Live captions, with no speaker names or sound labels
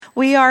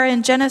We are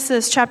in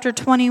Genesis chapter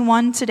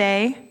 21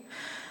 today.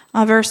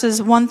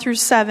 Verses 1 through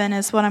 7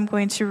 is what I'm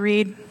going to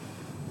read.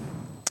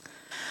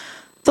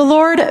 The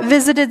Lord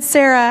visited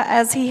Sarah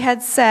as he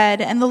had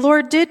said, and the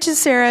Lord did to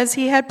Sarah as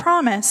he had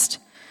promised.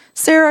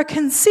 Sarah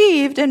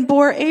conceived and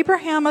bore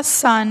Abraham a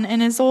son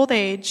in his old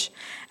age,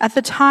 at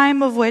the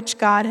time of which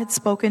God had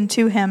spoken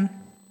to him.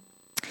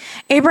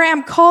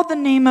 Abraham called the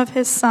name of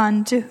his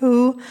son to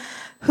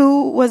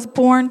who was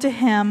born to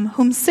him,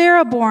 whom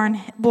Sarah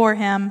bore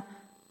him,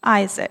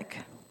 Isaac.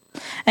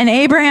 And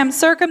Abraham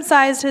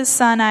circumcised his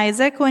son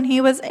Isaac when he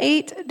was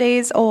 8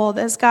 days old,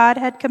 as God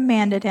had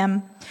commanded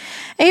him.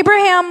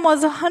 Abraham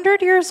was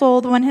 100 years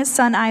old when his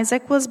son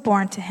Isaac was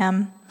born to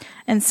him.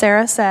 And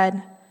Sarah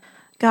said,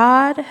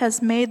 God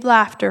has made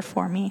laughter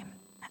for me.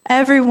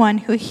 Everyone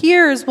who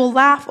hears will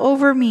laugh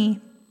over me.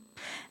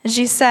 And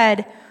she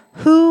said,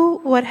 who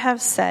would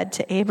have said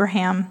to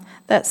Abraham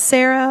that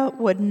Sarah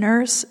would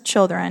nurse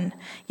children?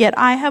 Yet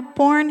I have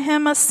borne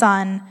him a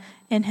son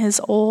in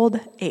his old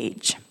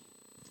age.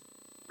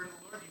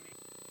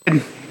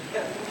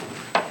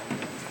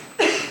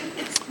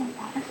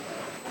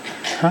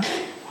 Huh?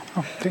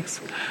 Oh, thanks.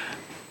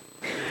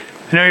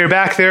 I know you're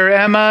back there,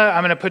 Emma.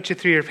 I'm going to put you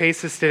through your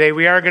paces today.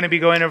 We are going to be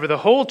going over the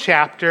whole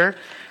chapter,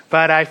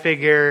 but I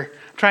figure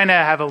I'm trying to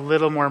have a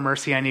little more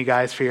mercy on you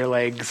guys for your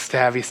legs to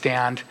have you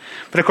stand.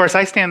 But of course,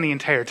 I stand the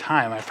entire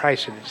time. I probably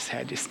should have just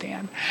had you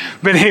stand.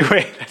 But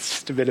anyway, that's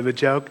just a bit of a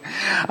joke.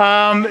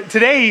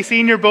 Today, you see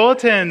in your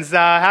bulletins,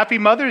 Happy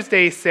Mother's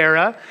Day,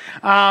 Sarah.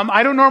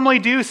 I don't normally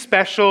do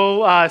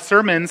special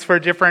sermons for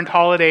different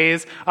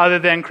holidays other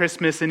than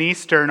Christmas and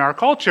Easter in our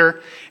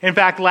culture. In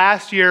fact,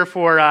 last year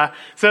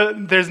so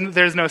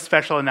there's no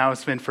special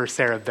announcement for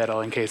Sarah Biddle,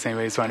 in case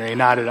anybody's wondering.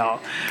 Not at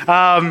all.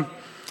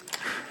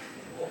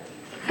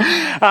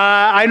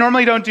 I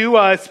normally don't do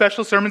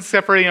special sermons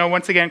except for,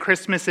 once again,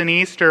 Christmas and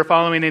Easter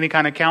following any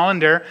kind of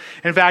calendar.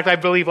 In fact, I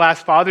believe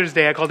last Father's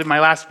Day, I called it my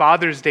last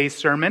Father's Day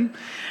sermon.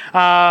 So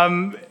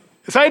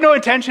I had no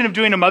intention of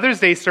doing a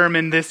Mother's Day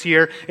sermon this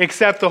year,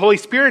 except the Holy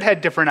Spirit had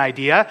a different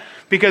idea,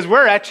 because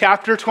we're at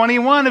chapter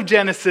 21 of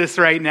Genesis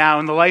right now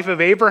in the life of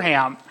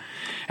Abraham.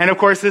 And of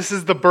course, this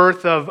is the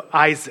birth of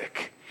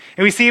Isaac.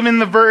 And we see even in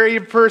the very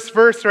first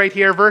verse right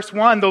here, verse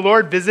 1, the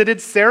Lord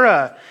visited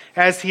Sarah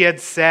as he had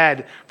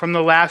said from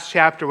the last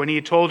chapter when he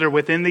had told her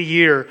within the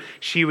year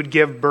she would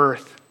give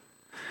birth.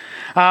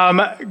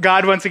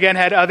 God once again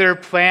had other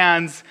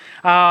plans.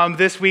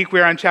 This week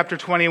we're on chapter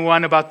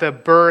 21 about the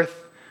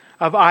birth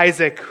of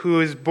Isaac, who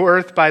is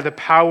birthed by the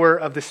power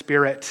of the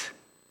Spirit.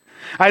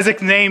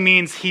 Isaac's name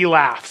means he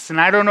laughs.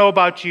 And I don't know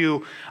about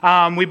you,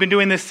 we've been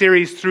doing this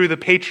series through the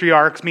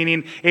patriarchs,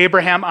 meaning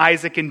Abraham,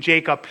 Isaac, and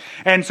Jacob.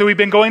 And so we've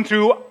been going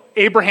through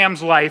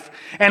Abraham's life,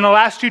 and the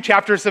last two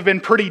chapters have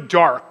been pretty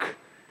dark.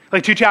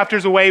 Like 2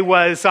 chapters away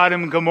was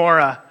Sodom and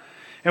Gomorrah.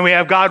 And we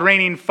have God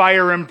raining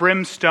fire and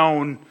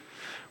brimstone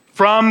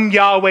from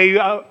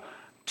Yahweh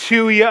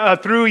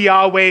through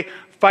Yahweh.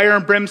 Fire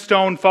and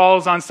brimstone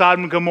falls on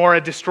Sodom and Gomorrah,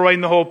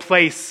 destroying the whole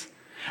place.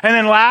 And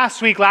then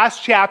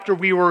last chapter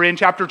we were in,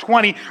 chapter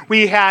 20,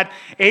 we had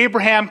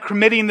Abraham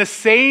committing the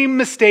same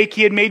mistake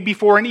he had made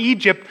before in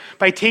Egypt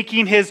by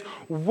taking his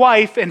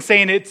wife and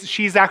saying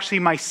she's actually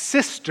my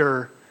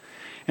sister.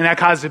 And that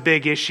caused a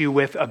big issue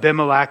with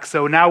Abimelech.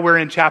 So now we're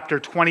in chapter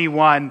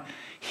 21.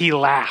 He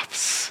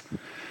laughs.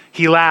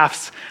 He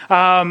laughs.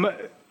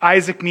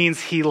 Isaac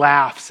means he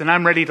laughs. And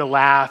I'm ready to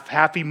laugh.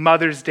 Happy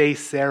Mother's Day,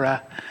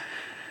 Sarah.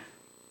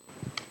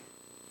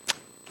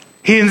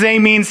 His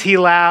name means he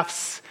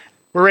laughs.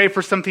 We're ready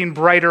for something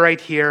brighter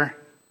right here.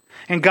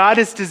 And God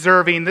is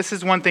deserving. This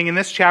is one thing in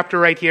this chapter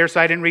right here,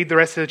 so I didn't read the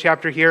rest of the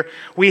chapter here.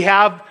 We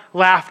have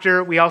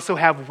laughter. We also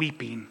have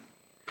weeping.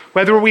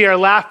 Whether we are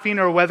laughing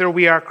or whether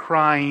we are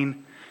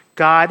crying,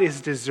 God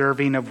is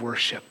deserving of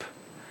worship.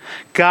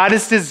 God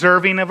is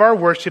deserving of our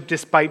worship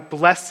despite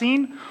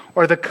blessing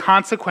or the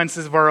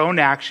consequences of our own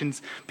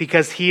actions,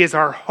 because he is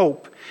our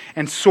hope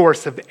and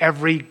source of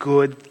every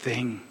good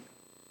thing.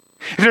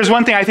 If there's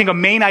one thing, I think a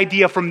main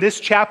idea from this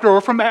chapter or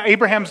from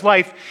Abraham's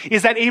life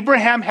is that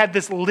Abraham had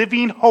this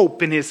living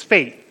hope in his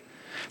faith.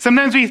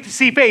 Sometimes we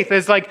see faith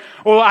as like,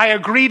 I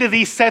agree to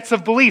these sets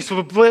of beliefs,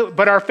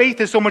 but our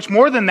faith is so much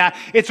more than that.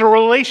 It's a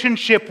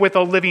relationship with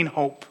a living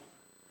hope.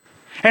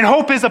 And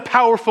hope is a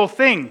powerful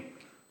thing.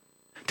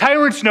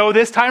 Tyrants know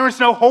this. Tyrants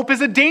know hope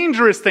is a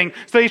dangerous thing,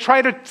 so they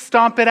try to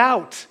stomp it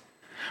out.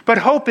 But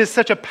hope is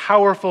such a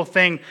powerful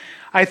thing.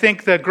 I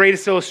think the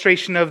greatest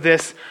illustration of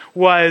this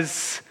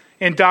was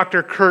in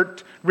Dr.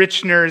 Kurt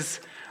Richner's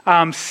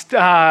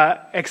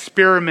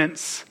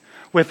experiments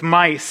with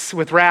mice,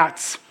 with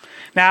rats.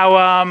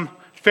 Now,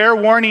 fair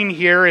warning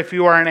here, if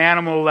you are an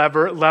animal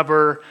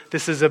lover,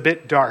 this is a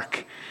bit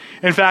dark.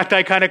 In fact,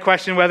 I kind of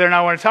question whether or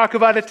not I want to talk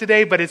about it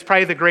today, but it's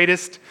probably the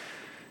greatest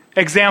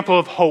example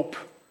of hope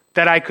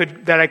that I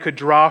could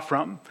draw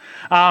from.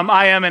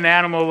 I am an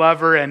animal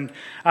lover, and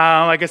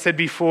like I said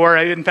before,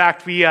 in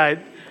fact, I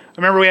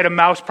remember we had a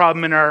mouse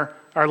problem in our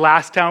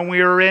last town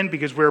we were in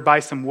because we were by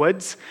some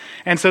woods.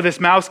 And so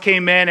this mouse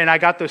came in, and I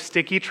got those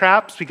sticky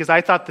traps because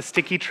I thought the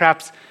sticky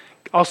traps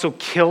also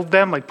killed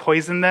them, like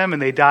poisoned them,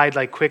 and they died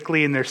like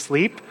quickly in their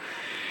sleep.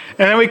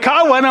 And then we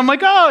caught one. I'm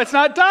like, oh, it's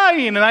not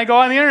dying. And I go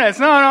on the internet.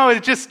 No,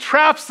 it just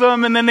traps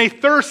them, and then they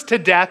thirst to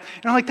death.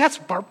 And I'm like, that's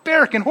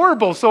barbaric and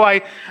horrible. So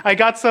I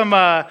got some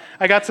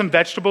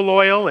vegetable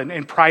oil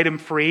and pried him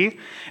free.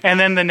 And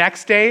then the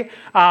next day,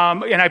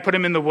 and I put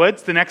him in the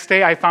woods. The next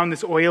day, I found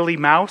this oily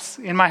mouse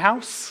in my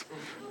house.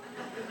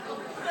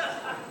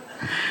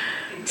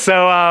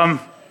 So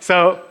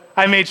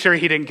I made sure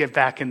he didn't get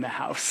back in the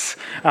house.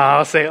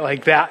 I'll say it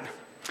like that.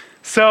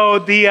 So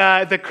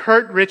the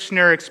Kurt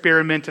Richner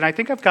experiment, and I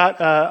think I've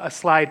got a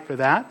slide for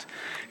that,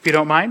 if you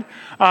don't mind.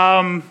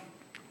 Kurt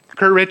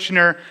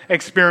Richner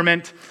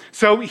experiment.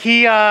 So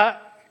he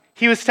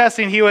was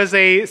testing. He was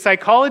a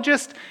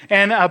psychologist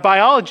and a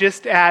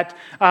biologist at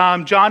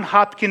Johns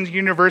Hopkins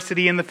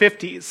University in the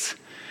 50s.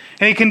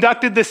 And he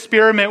conducted this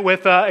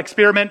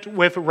experiment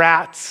with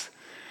rats.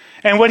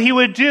 And what he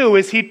would do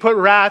is he'd put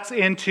rats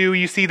into,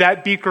 you see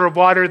that beaker of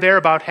water there,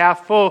 about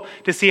half full,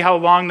 to see how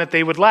long that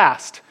they would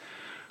last.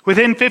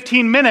 Within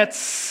 15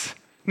 minutes,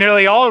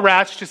 nearly all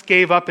rats just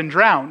gave up and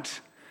drowned.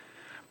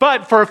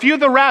 But for a few of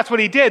the rats, what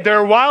he did,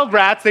 they're wild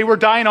rats. They were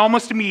dying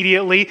almost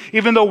immediately,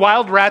 even though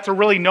wild rats are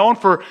really known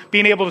for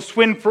being able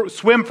to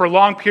swim for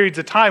long periods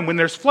of time. When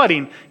there's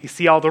flooding, you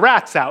see all the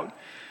rats out.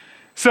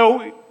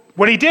 So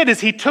what he did is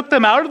he took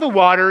them out of the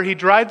water, he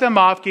dried them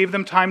off, gave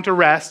them time to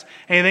rest,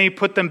 and then he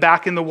put them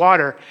back in the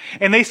water.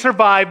 And they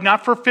survived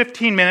not for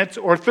 15 minutes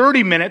or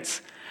 30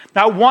 minutes,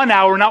 not 1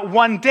 hour, not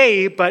 1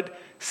 day, but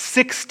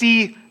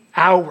 60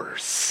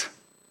 hours.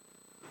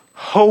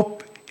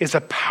 Hope is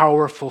a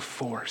powerful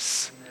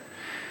force.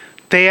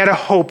 They had a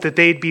hope that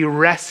they'd be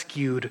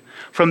rescued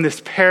from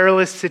this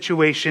perilous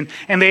situation,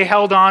 and they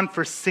held on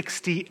for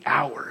 60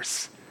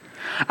 hours.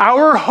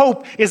 Our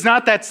hope is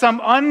not that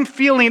some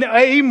unfeeling,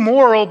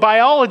 amoral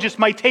biologist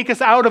might take us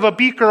out of a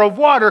beaker of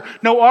water.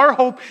 No, our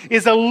hope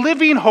is a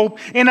living hope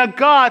in a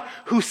God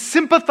who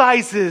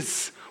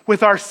sympathizes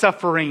with our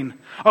suffering.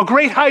 A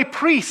great high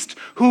priest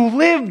who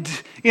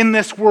lived in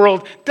this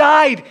world,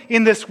 died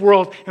in this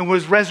world, and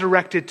was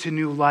resurrected to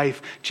new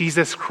life.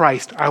 Jesus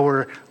Christ,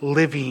 our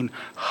living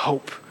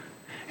hope.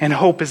 And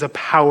hope is a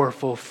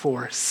powerful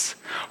force.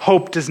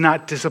 Hope does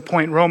not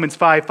disappoint. Romans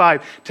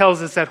 5:5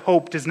 tells us that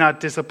hope does not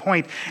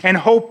disappoint. And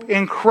hope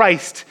in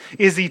Christ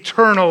is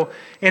eternal,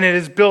 and it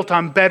is built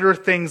on better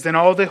things than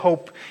all the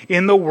hope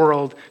in the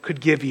world could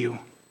give you.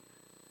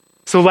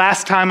 So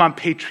last time on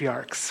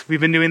Patriarchs,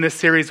 we've been doing this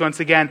series once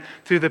again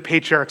through the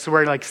Patriarchs. So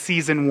we're like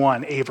season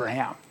 1,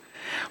 Abraham.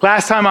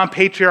 Last time on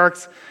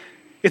Patriarchs,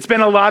 it's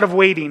been a lot of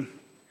waiting.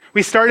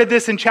 We started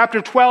this in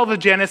chapter 12 of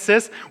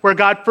Genesis, where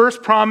God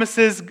first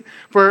promises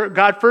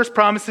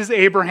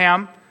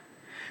Abraham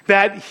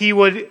that he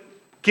would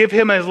give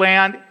him his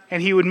land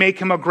and he would make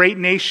him a great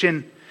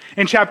nation.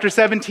 In chapter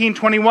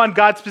 17:21,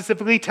 God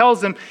specifically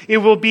tells him it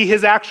will be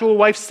his actual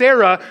wife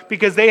Sarah,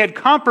 because they had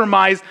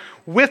compromised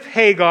with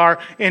Hagar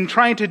in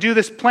trying to do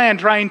this plan,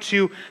 trying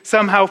to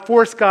somehow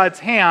force God's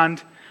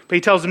hand. But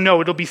he tells him,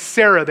 no, it'll be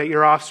Sarah that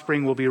your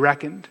offspring will be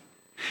reckoned.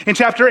 In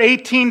chapter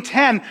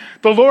 18:10,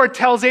 the Lord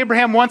tells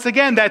Abraham once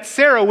again that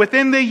Sarah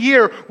within the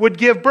year would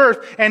give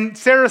birth, and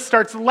Sarah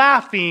starts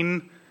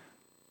laughing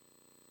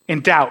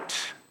in doubt,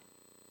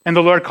 and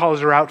the Lord calls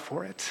her out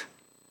for it.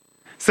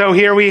 So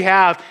here we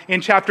have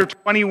in chapter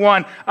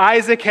 21,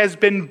 Isaac has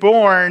been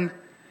born,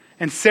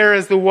 and Sarah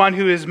is the one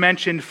who is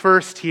mentioned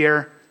first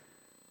here.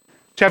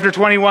 Chapter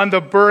 21,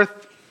 the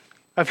birth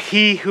of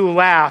he who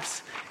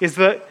laughs.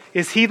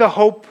 Is he the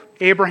hope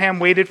Abraham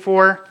waited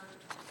for?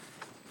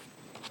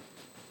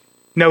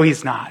 No,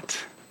 he's not.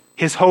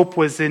 His hope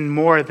was in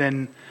more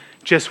than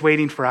just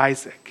waiting for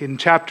Isaac. In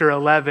chapter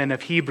 11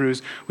 of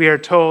Hebrews, we are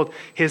told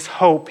his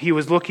hope, he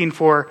was looking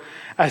for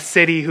a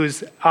city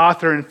whose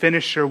author and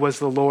finisher was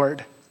the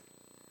Lord.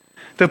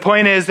 The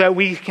point is that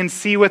we can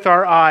see with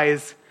our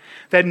eyes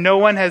that no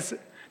one has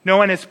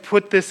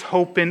put this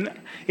hope in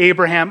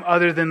Abraham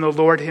other than the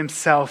Lord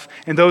himself.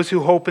 And those who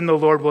hope in the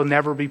Lord will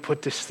never be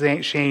put to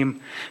shame.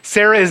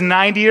 Sarah is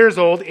 90 years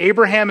old.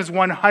 Abraham is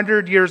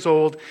 100 years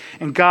old.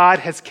 And God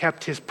has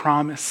kept his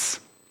promise.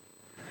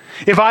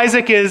 If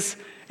Isaac is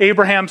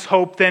Abraham's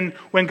hope, then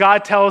when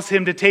God tells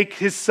him to take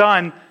his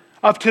son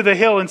up to the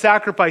hill and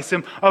sacrifice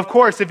him, of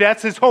course, if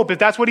that's his hope, if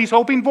that's what he's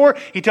hoping for,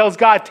 he tells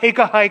God, take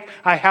a hike,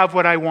 I have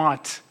what I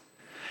want.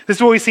 This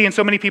is what we see in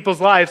so many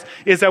people's lives,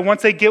 is that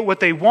once they get what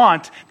they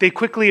want, they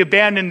quickly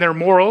abandon their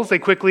morals, they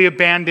quickly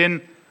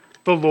abandon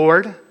the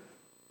Lord.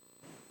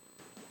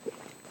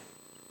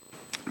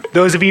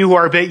 Those of you who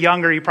are a bit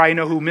younger, you probably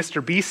know who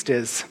Mr. Beast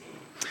is.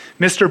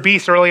 Mr.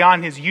 Beast, early on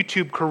in his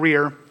YouTube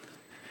career,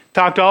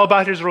 talked all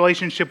about his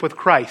relationship with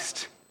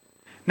Christ.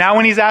 Now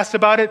when he's asked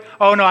about it,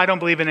 oh no, I don't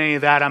believe in any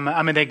of that. I'm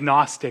an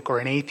agnostic or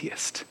an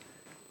atheist.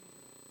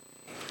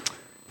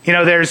 You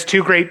know, there's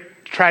two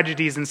great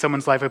tragedies in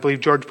someone's life. I believe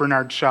George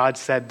Bernard Shaw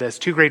said this.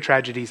 Two great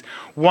tragedies.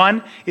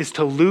 One is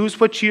to lose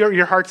what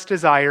your heart's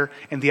desire,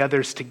 and the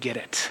other is to get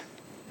it.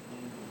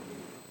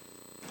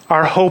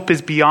 Our hope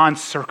is beyond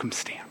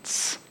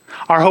circumstance.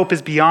 Our hope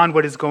is beyond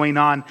what is going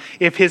on.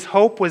 If his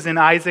hope was in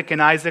Isaac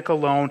and Isaac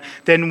alone,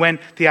 then when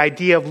the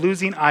idea of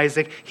losing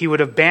Isaac, he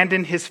would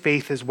abandon his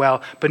faith as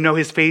well. But no,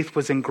 his faith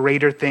was in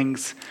greater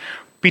things.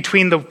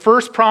 Between the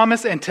first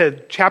promise and to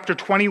chapter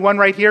 21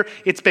 right here,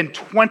 it's been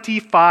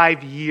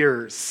 25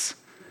 years.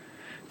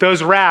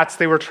 Those rats,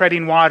 they were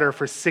treading water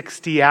for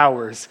 60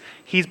 hours.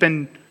 He's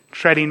been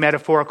treading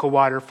metaphorical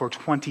water for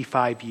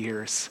 25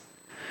 years.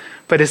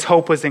 But his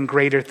hope was in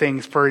greater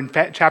things. For in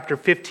chapter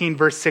 15,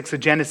 verse 6 of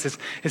Genesis,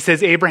 it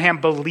says, Abraham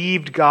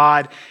believed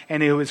God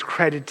and it was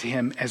credited to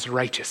him as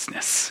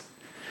righteousness.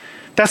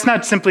 That's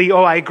not simply,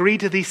 I agree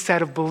to these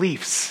set of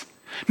beliefs.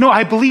 No,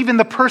 I believe in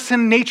the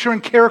person, nature,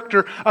 and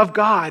character of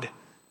God.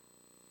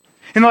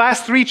 In the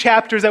last 3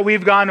 chapters that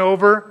we've gone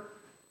over,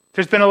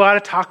 there's been a lot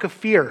of talk of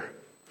fear.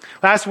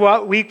 Last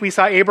week we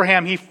saw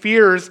Abraham. He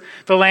fears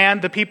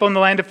the people in the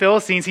land of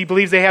Philistines. He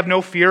believes they have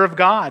no fear of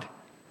God.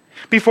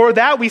 Before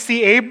that, we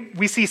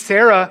see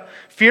Sarah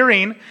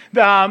fearing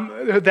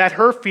that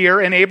her fear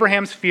and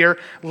Abraham's fear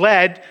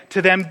led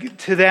to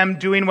them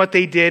doing what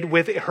they did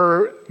with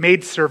her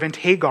maidservant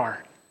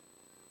Hagar.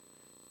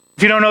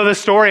 If you don't know the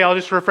story, I'll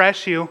just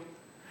refresh you.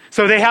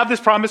 So they have this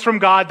promise from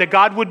God that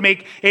God would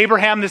make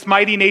Abraham this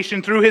mighty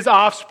nation through his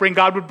offspring.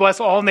 God would bless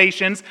all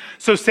nations.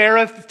 So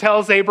Sarah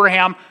tells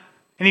Abraham,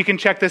 and you can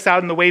check this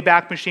out in the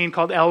Wayback Machine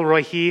called El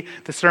Rohi,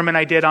 the sermon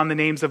I did on the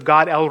names of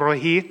God, El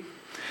Rohi.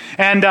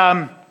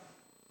 And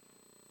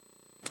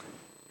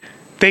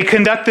they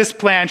conduct this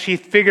plan. She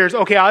figures,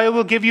 okay, I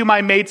will give you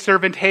my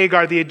maidservant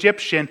Hagar, the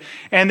Egyptian,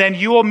 and then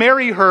you will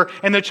marry her,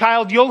 and the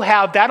child you'll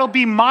have, that'll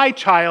be my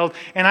child.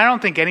 And I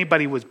don't think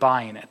anybody was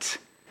buying it.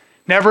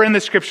 Never in the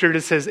scripture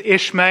it says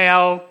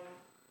Ishmael,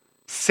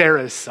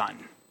 Sarah's son.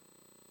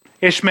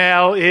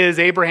 Ishmael is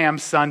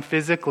Abraham's son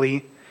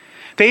physically.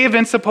 They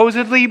even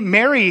supposedly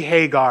marry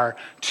Hagar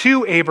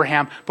to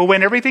Abraham, but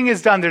when everything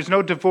is done, there's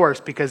no divorce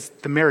because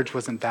the marriage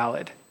wasn't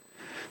valid.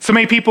 So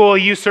many people will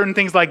use certain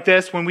things like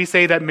this when we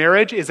say that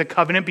marriage is a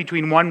covenant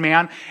between one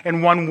man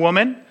and one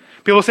woman.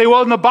 People say,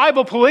 well, in the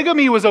Bible,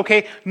 polygamy was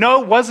okay.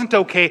 No, it wasn't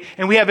okay.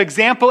 And we have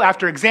example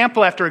after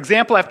example after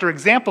example after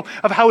example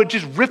of how it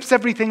just rips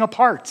everything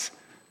apart.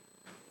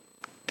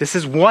 This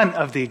is one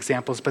of the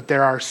examples, but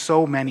there are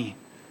so many.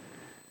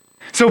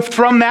 So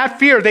from that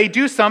fear, they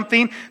do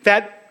something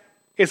that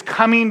is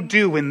coming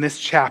due in this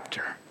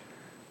chapter.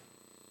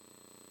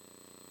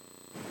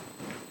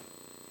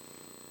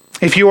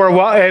 Then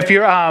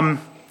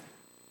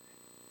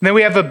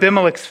we have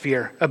Abimelech's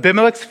fear.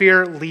 Abimelech's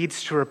fear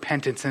leads to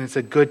repentance, and it's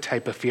a good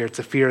type of fear. It's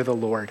a fear of the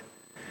Lord.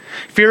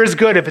 Fear is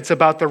good if it's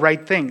about the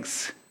right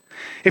things.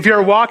 If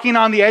you're walking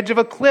on the edge of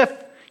a cliff,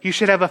 you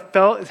should have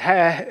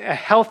a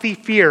healthy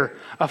fear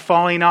of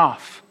falling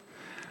off.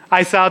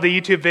 I saw the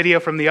YouTube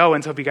video from the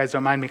Owens. Hope you guys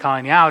don't mind me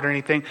calling you out or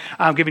anything.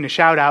 I'm giving a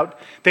shout out.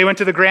 They went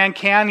to the Grand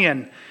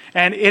Canyon.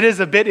 And it is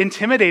a bit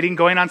intimidating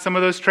going on some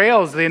of those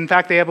trails. In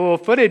fact, they have a little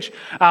footage.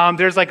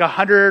 There's like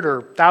 100 or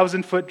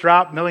 1,000 foot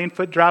drop, million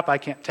foot drop, I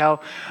can't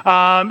tell.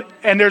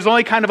 And there's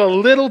only kind of a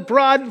little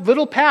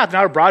path,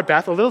 not a broad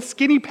path, a little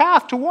skinny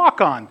path to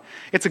walk on.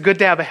 It's good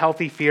to have a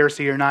healthy fear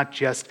so you're not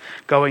just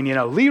going,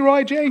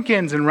 Leroy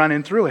Jenkins and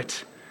running through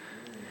it.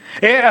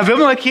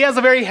 Abimelech, he has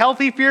a very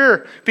healthy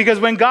fear because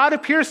when God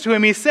appears to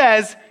him, he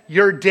says,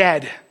 you're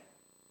dead.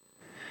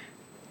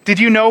 Did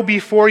you know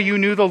before you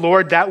knew the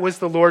Lord, that was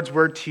the Lord's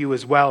word to you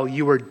as well?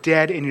 You were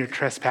dead in your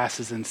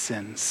trespasses and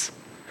sins.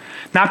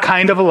 Not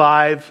kind of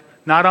alive,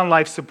 not on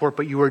life support,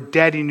 but you were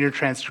dead in your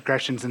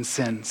transgressions and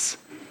sins.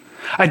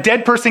 A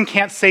dead person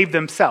can't save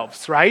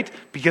themselves, right?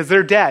 Because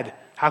they're dead.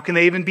 How can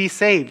they even be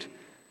saved?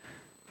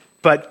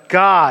 But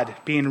God,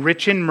 being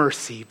rich in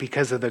mercy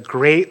because of the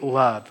great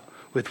love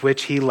with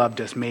which he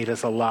loved us, made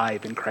us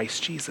alive in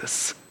Christ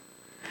Jesus.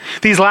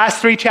 These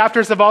last 3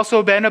 chapters have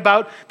also been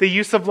about the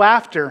use of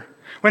laughter.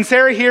 When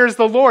Sarah hears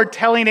the Lord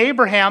telling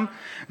Abraham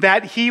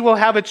that he will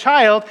have a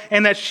child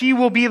and that she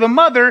will be the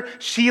mother,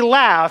 she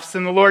laughs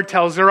and the Lord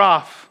tells her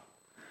off.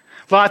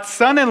 Lot's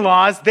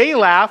son-in-laws, they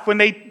laugh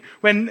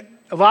when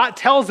Lot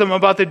tells them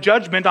about the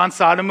judgment on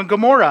Sodom and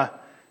Gomorrah.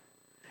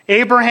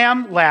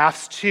 Abraham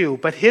laughs too,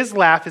 but his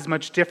laugh is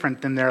much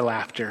different than their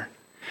laughter.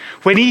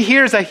 When he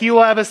hears that he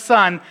will have a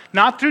son,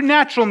 not through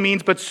natural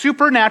means, but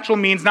supernatural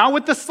means, not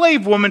with the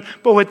slave woman,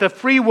 but with the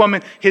free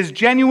woman, his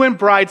genuine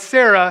bride,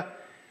 Sarah,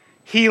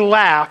 he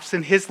laughs,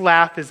 and his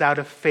laugh is out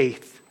of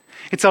faith.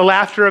 It's a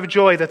laughter of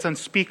joy that's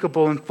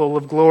unspeakable and full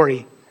of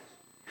glory.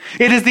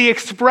 It is the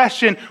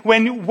expression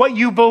when what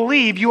you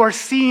believe you are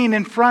seeing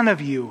in front of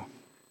you.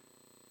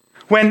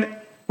 When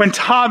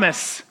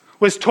Thomas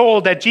was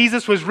told that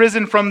Jesus was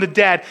risen from the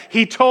dead,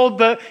 he told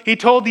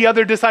the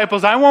other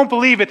disciples, I won't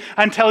believe it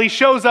until he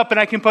shows up and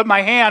I can put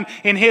my hand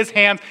in his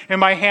hand and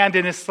my hand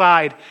in his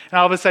side. And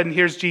all of a sudden,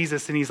 here's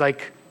Jesus, and he's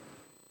like,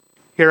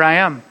 here I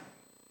am.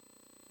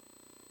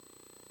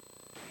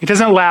 He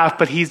doesn't laugh,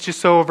 but he's just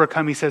so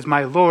overcome. He says,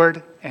 my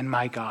Lord and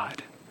my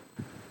God.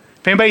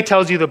 If anybody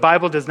tells you the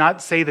Bible does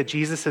not say that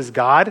Jesus is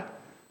God,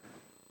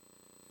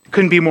 it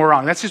couldn't be more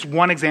wrong. That's just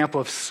one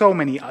example of so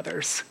many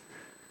others.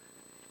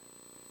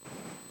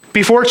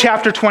 Before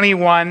chapter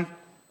 21,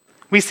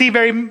 We see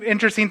very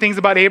interesting things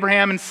about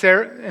Abraham and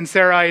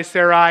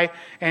Sarai,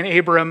 and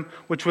Abram,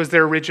 which was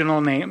their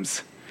original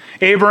names.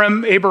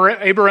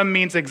 Abram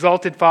means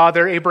exalted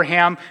father.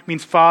 Abraham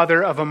means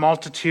father of a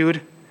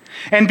multitude.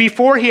 And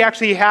before he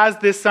actually has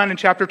this son in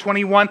chapter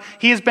 21,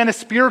 he has been a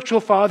spiritual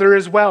father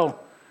as well.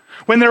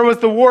 When there was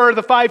the war of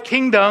the 5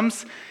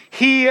 kingdoms,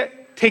 he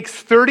takes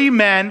 30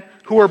 men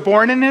who were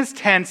born in his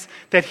tents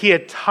that he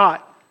had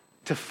taught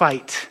to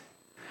fight.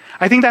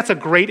 I think that's a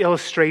great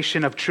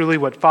illustration of truly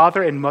what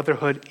father and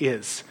motherhood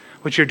is,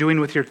 what you're doing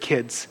with your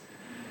kids.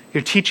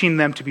 You're teaching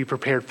them to be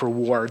prepared for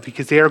war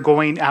because they are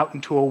going out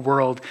into a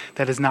world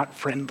that is not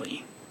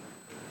friendly.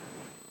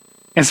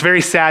 And it's a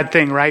very sad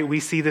thing, right? We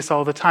see this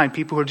all the time.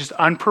 People who are just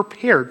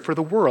unprepared for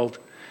the world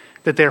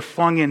that they're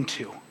flung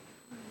into.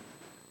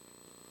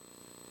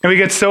 And we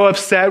get so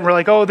upset. We're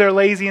like, oh, they're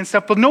lazy and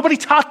stuff. But nobody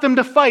taught them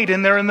to fight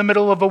and they're in the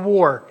middle of a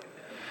war.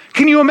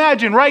 Can you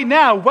imagine right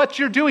now what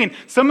you're doing?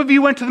 Some of you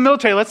went to the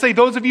military. Let's say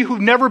those of you who've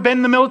never been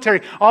in the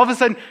military, all of a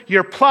sudden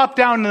you're plopped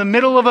down in the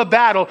middle of a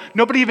battle.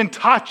 Nobody even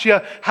taught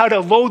you how to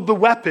load the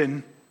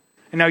weapon.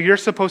 And now you're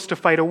supposed to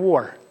fight a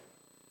war.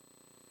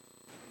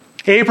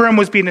 Abraham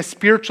was being a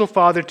spiritual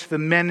father to the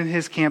men in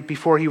his camp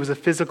before he was a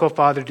physical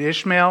father to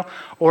Ishmael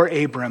or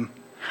Abram.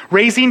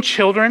 Raising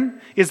children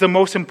is the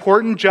most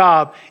important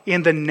job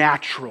in the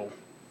natural.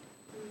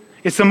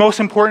 It's the most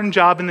important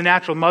job in the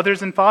natural.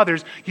 Mothers and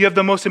fathers, you have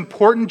the most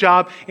important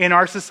job in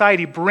our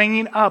society,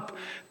 bringing up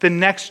the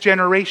next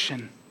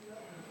generation.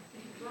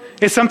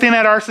 It's something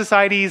that our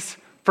society's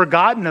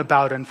forgotten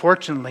about,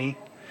 unfortunately.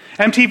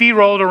 MTV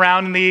rolled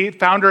around and the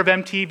founder of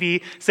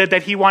MTV said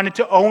that he wanted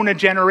to own a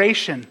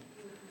generation.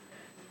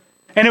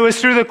 And it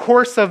was through the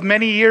course of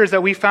many years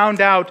that we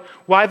found out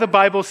why the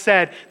Bible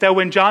said that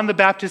when John the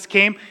Baptist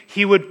came,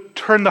 he would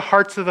turn the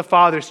hearts of the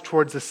fathers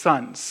towards the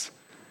sons.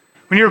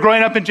 When you were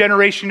growing up in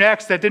Generation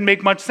X, that didn't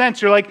make much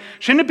sense. You're like,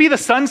 shouldn't it be the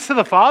sons to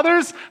the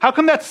fathers? How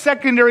come that's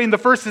secondary and the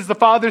first is the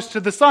fathers to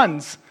the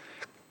sons?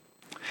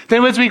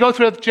 Then as we go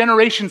through the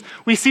generations,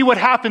 we see what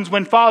happens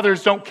when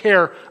fathers don't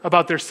care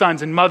about their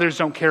sons and mothers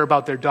don't care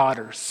about their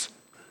daughters.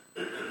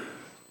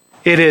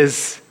 It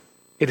is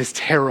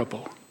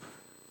terrible.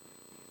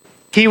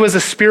 He was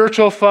a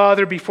spiritual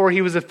father before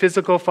he was a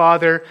physical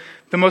father.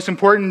 The most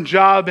important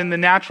job in the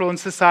natural in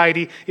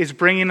society is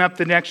bringing up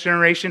the next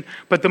generation.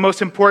 But the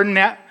most important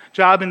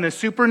job in the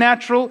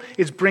supernatural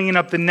is bringing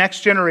up the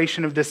next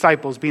generation of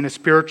disciples, being a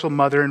spiritual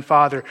mother and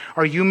father.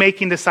 Are you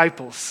making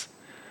disciples?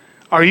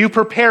 Are you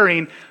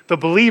preparing the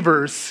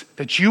believers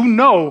that you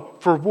know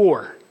for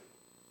war?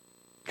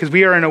 Because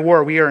we are in a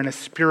war. We are in a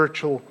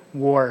spiritual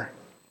war.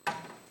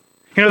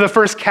 You know, the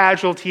first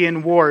casualty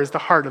in war is the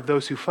heart of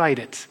those who fight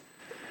it.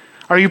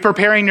 Are you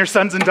preparing your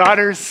sons and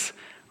daughters?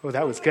 Oh,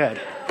 that was good.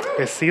 You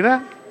guys see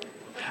that?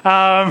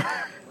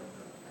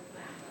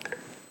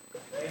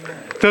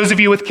 Those of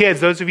you with kids,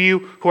 those of you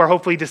who are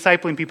hopefully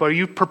discipling people, are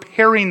you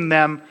preparing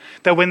them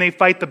that when they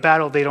fight the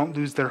battle, they don't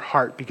lose their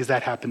heart? Because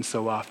that happens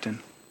so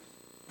often.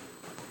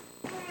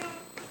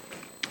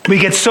 We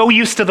get so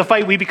used to the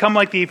fight, we become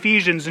like the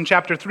Ephesians in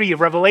chapter 3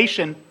 of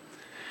Revelation,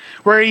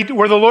 where the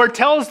Lord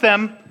tells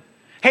them,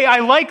 hey, I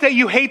like that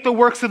you hate the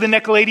works of the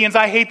Nicolaitans.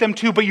 I hate them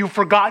too, but you've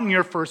forgotten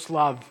your first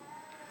love.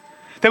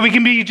 That we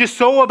can be just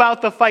so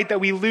about the fight that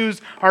we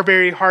lose our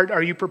very heart.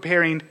 Are you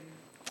preparing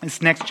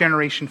this next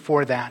generation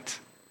for that?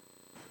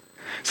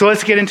 So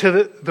let's get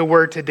into the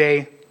word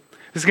today.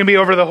 This is going to be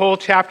over the whole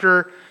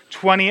chapter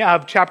 20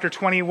 of chapter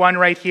 21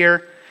 right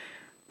here.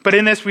 But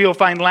in this we will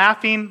find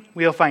laughing,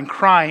 we will find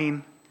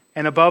crying,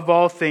 and above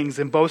all things,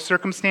 in both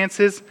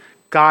circumstances,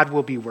 God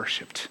will be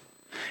worshipped.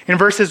 In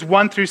verses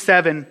 1 through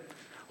 7,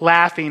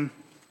 laughing.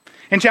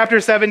 In chapter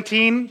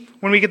 17,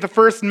 when we get the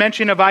first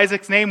mention of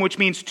Isaac's name, which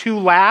means to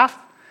laugh,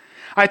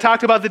 I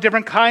talked about the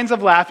different kinds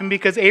of laughing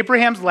because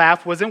Abraham's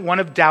laugh wasn't one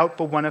of doubt,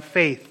 but one of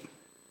faith.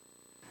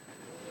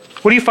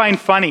 What do you find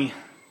funny?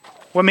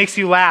 What makes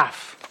you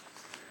laugh?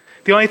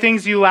 The only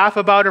things you laugh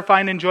about or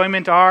find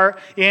enjoyment are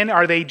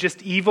they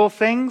just evil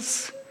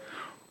things?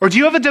 Or do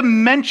you have a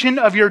dimension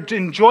of your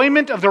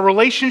enjoyment of the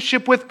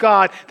relationship with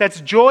God that's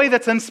joy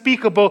that's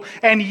unspeakable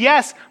and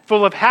yes,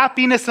 full of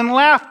happiness and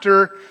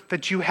laughter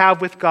that you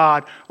have with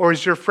God? Or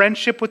is your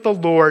friendship with the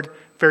Lord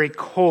very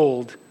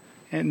cold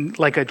and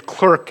like a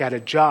clerk at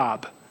a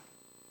job?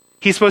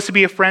 He's supposed to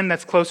be a friend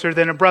that's closer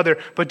than a brother.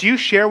 But do you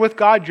share with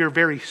God your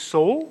very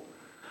soul?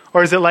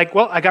 Or is it like,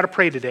 well, I got to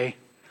pray today.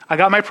 I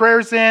got my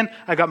prayers in.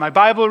 I got my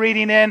Bible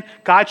reading in.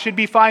 God should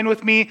be fine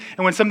with me.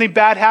 And when something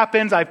bad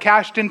happens, I've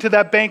cashed into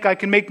that bank. I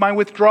can make my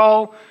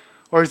withdrawal.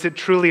 Or is it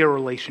truly a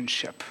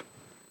relationship?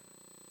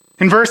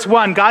 In verse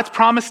 1, God's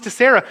promise to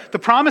Sarah. The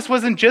promise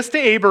wasn't just to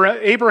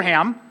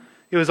Abraham.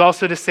 It was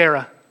also to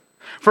Sarah.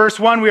 Verse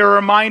 1, we are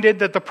reminded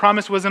that the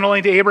promise wasn't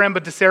only to Abraham,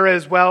 but to Sarah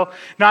as well.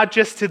 Not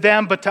just to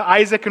them, but to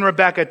Isaac and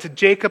Rebekah, to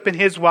Jacob and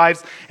his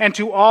wives, and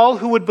to all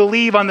who would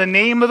believe on the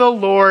name of the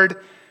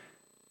Lord.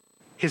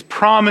 His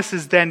promise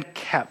is then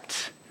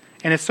kept.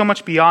 And it's so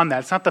much beyond that.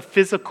 It's not the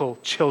physical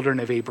children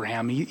of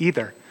Abraham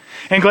either.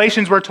 In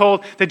Galatians, we're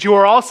told that you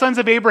are all sons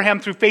of Abraham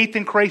through faith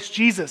in Christ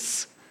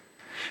Jesus.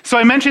 So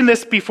I mentioned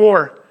this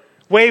before.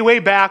 way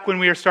back when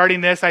we were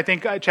starting this, I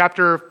think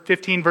chapter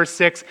 15, verse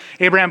 6,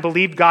 Abraham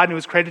believed God and it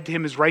was credited to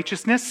him as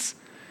righteousness.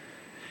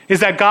 Is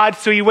that God,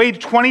 so he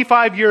waited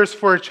 25 years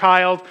for a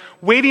child,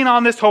 waiting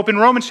on this hope. In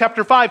Romans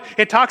chapter 5,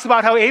 it talks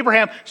about how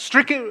Abraham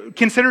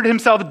considered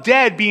himself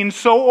dead, being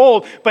so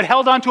old, but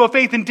held on to a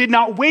faith and did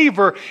not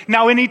waver.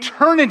 Now in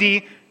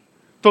eternity,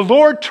 the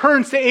Lord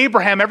turns to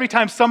Abraham every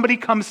time somebody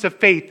comes to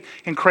faith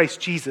in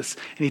Christ Jesus,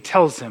 and he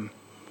tells him,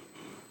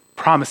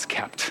 promise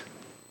kept.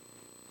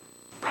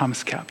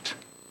 Promise kept.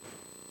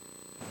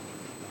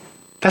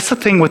 That's the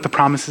thing with the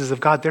promises of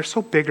God. They're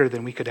so bigger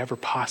than we could ever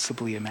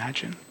possibly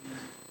imagine.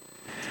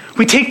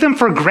 We take them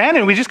for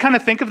granted. We just kind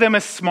of think of them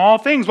as small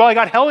things. Well, I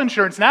got health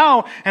insurance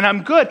now and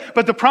I'm good.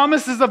 But the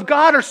promises of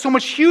God are so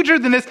much huger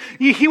than this.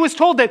 He was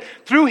told that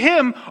through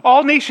him,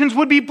 all nations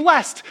would be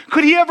blessed.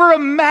 Could he ever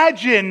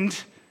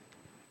imagined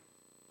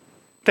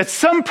that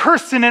some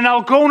person in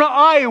Algona,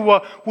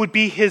 Iowa would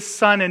be his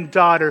son and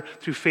daughter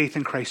through faith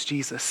in Christ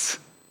Jesus?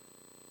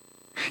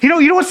 You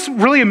know what's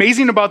really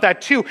amazing about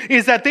that too,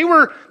 is that they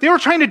were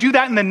trying to do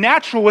that in the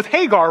natural with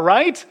Hagar,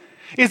 right?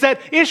 Is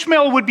that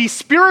Ishmael would be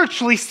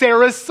spiritually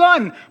Sarah's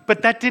son,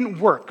 but that didn't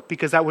work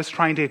because that was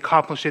trying to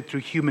accomplish it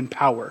through human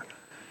power.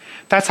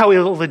 That's how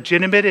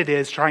illegitimate it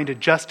is trying to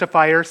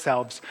justify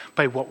ourselves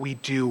by what we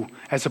do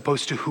as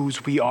opposed to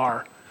whose we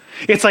are.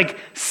 It's like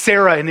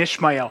Sarah and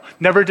Ishmael.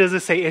 Never does it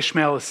say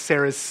Ishmael is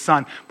Sarah's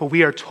son, but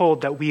we are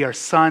told that we are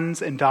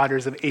sons and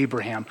daughters of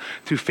Abraham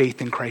through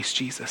faith in Christ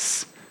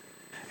Jesus.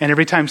 And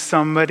every time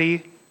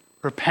somebody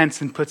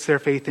repents and puts their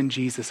faith in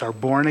Jesus, are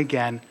born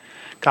again,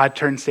 God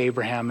turns to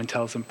Abraham and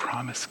tells him,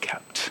 promise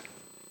kept.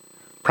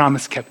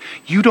 Promise kept.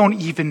 You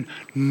don't even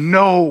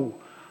know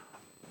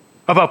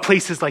about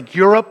places like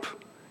Europe,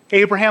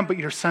 Abraham, but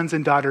your sons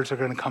and daughters are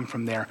going to come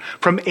from there.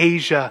 From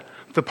Asia,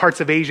 the parts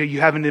of Asia you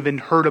haven't even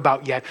heard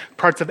about yet.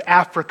 Parts of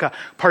Africa,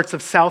 parts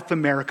of South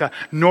America,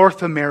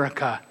 North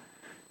America.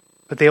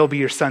 But they'll be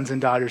your sons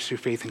and daughters through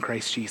faith in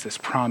Christ Jesus.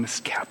 Promise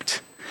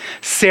kept.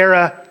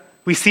 Sarah,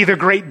 we see the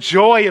great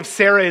joy of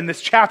Sarah in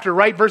this chapter,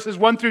 right? Verses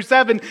 1 through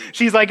 7.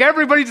 She's like,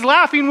 everybody's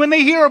laughing when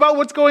they hear about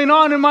what's going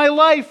on in my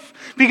life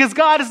because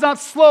God is not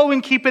slow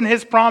in keeping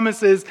his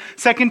promises.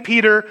 2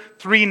 Peter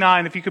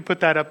 3:9, if you could put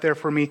that up there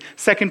for me.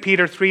 2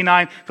 Peter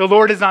 3:9, the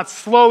Lord is not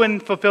slow in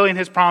fulfilling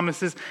his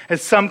promises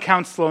as some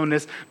count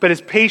slowness, but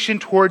is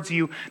patient towards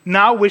you,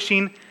 not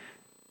wishing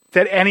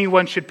that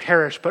anyone should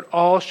perish, but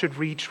all should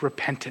reach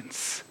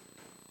repentance.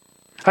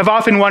 I've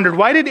often wondered,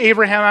 why did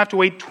Abraham have to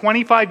wait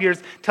 25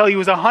 years till he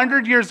was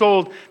 100 years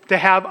old to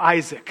have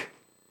Isaac?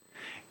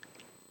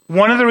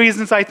 One of the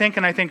reasons I think,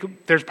 and I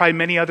think there's probably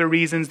many other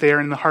reasons they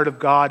are in the heart of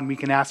God and we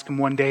can ask him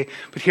one day,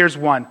 but here's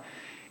one.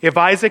 If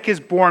Isaac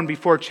is born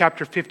before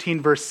chapter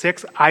 15, verse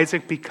 6,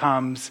 Isaac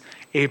becomes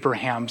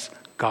Abraham's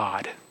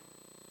God.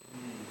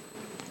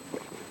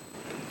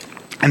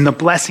 And the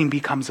blessing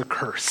becomes a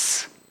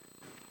curse.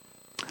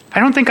 I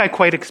don't think I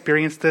quite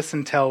experienced this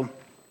until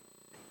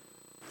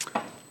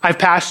I've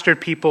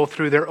pastored people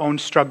through their own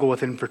struggle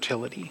with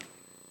infertility.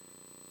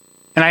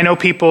 And I know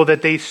people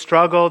that they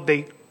struggled,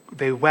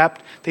 they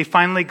wept, they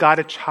finally got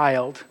a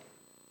child.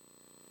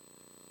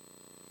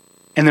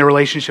 And their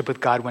relationship with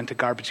God went to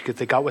garbage because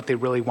they got what they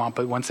really want,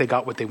 but once they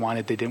got what they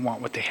wanted, they didn't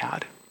want what they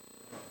had.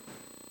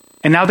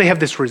 And now they have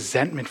this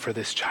resentment for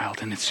this child,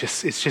 and it's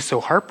just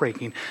so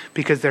heartbreaking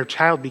because their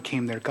child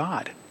became their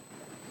God.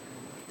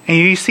 And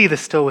you see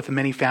this still with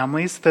many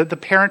families. The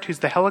parent who's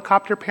the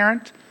helicopter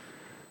parent,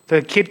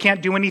 the kid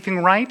can't do anything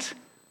right.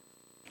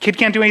 Kid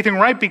can't do anything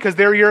right because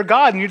they're your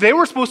God. And they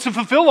were supposed to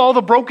fulfill all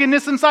the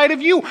brokenness inside of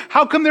you.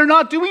 How come they're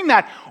not doing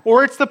that?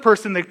 Or it's the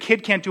person, the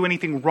kid can't do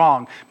anything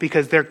wrong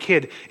because their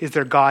kid is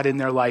their God in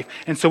their life.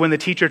 And so when the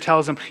teacher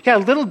tells them, yeah,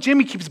 little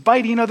Jimmy keeps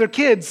biting other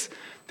kids,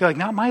 they're like,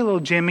 not my little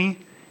Jimmy.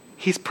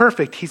 He's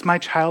perfect. He's my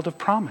child of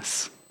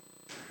promise.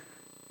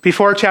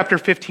 Before chapter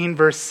 15,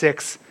 verse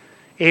 6,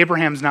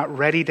 Abraham's not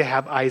ready to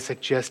have Isaac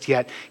just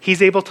yet.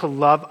 He's able to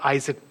love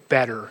Isaac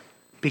better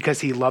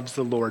because he loves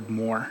the Lord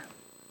more.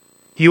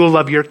 You will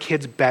love your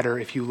kids better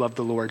if you love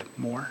the Lord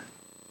more.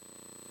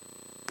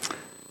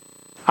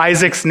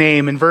 Isaac's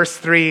name, in verse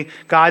 3,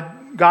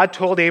 God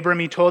told Abram,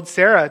 he told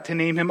Sarah to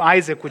name him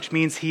Isaac, which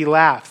means he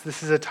laughs.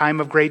 This is a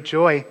time of great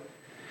joy.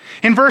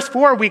 In verse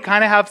 4, we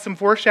kind of have some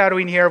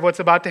foreshadowing here of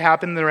what's about to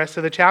happen in the rest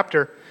of the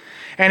chapter.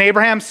 And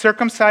Abraham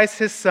circumcised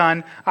his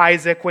son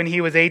Isaac when he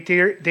was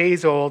 8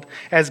 days old,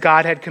 as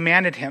God had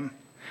commanded him.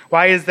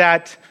 Why is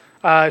that?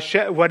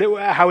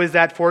 How is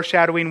that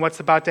foreshadowing what's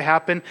about to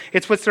happen?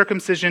 It's what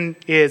circumcision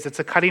is. It's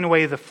a cutting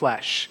away of the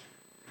flesh.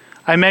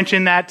 I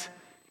mentioned that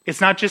it's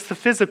not just the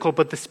physical,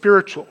 but the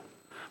spiritual.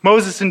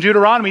 Moses in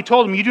Deuteronomy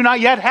told him, you do not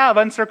yet have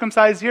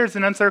uncircumcised ears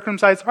and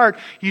uncircumcised heart.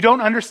 You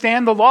don't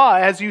understand the law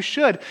as you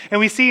should.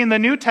 And we see in the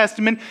New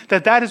Testament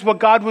that is what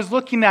God was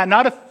looking at,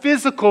 not a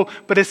physical,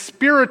 but a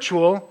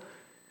spiritual.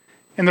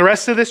 In the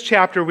rest of this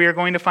chapter, we are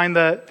going to find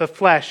the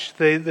flesh,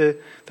 the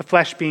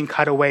flesh being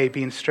cut away,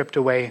 being stripped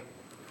away.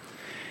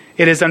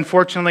 It is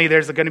unfortunately,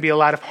 there's going to be a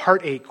lot of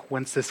heartache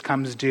once this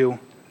comes due.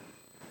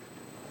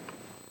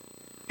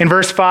 In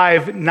verse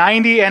 5,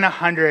 90 and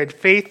 100,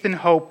 faith and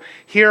hope.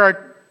 Here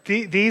are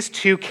these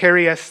two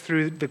carry us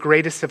through the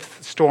greatest of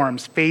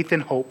storms, faith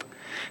and hope.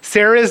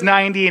 Sarah is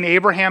 90 and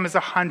Abraham is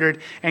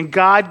 100, and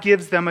God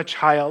gives them a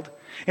child.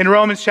 In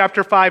Romans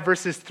chapter 5,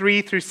 verses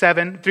 3 through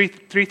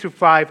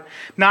 5,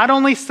 not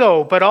only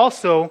so, but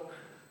also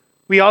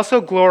we also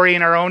glory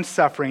in our own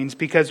sufferings,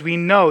 because we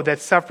know that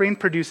suffering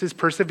produces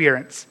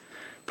perseverance,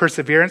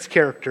 perseverance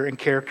character, and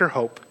character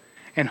hope.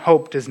 And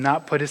hope does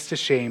not put us to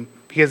shame,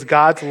 because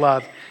God's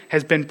love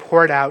has been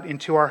poured out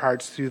into our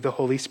hearts through the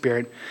Holy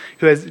Spirit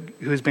who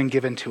has been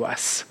given to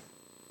us.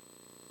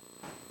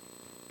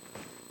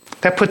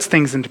 That puts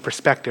things into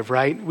perspective,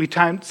 right? We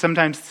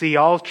sometimes see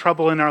all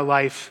trouble in our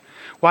life.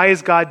 Why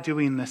is God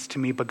doing this to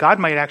me? But God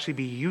might actually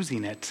be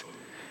using it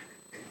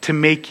to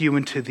make you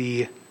into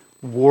the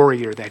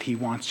warrior that he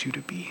wants you to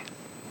be.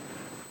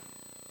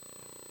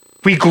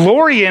 We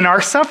glory in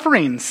our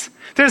sufferings.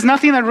 There's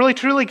nothing that really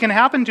truly can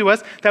happen to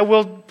us that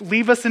will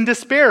leave us in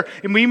despair.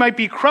 And we might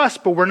be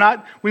crushed, but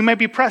we might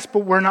be pressed, but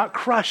we're not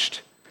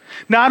crushed.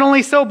 Not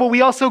only so, but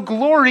we also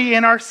glory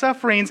in our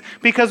sufferings,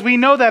 because we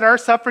know that our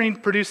suffering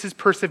produces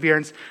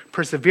perseverance,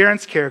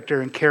 perseverance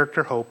character, and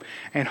character hope.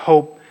 And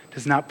hope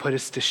does not put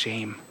us to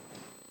shame.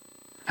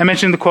 I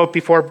mentioned the quote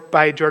before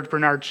by George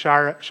Bernard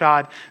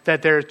Shaw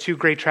that there are two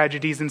great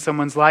tragedies in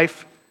someone's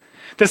life.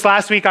 This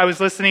last week, I was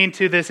listening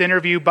to this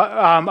interview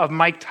of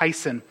Mike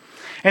Tyson.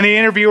 And the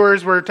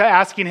interviewers were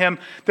asking him,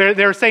 they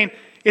were saying,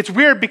 it's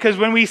weird because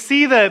when we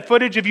see the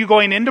footage of you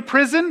going into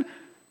prison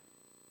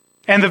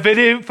and the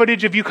video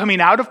footage of you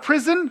coming out of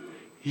prison,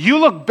 you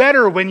look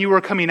better when you were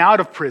coming out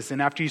of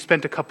prison after you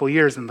spent a couple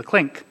years in the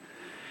clink.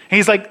 And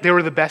he's like, they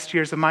were the best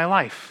years of my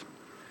life.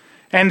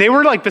 And they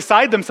were like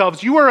beside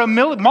themselves. You were a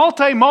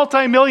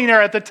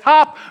multi-millionaire at the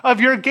top of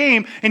your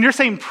game, and you're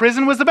saying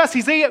prison was the best.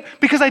 He's saying,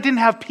 because I didn't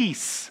have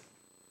peace.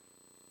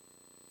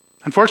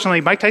 Unfortunately,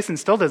 Mike Tyson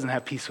still doesn't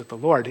have peace with the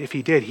Lord. If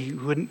he did,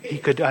 he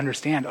could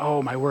understand,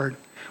 oh, my word,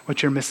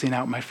 what you're missing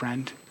out, my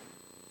friend.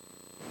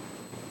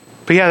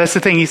 But yeah, that's the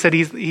thing. He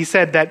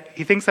said that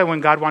he thinks that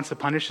when God wants to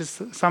punish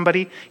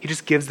somebody, he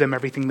just gives them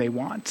everything they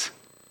want.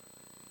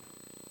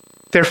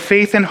 Their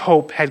faith and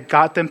hope had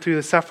got them through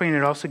the suffering, and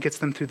it also gets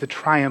them through the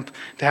triumph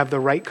to have the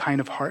right kind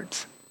of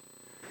heart.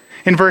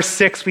 In verse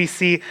 6, we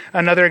see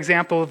another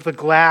example of the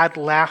glad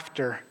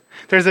laughter.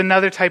 There's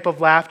another type of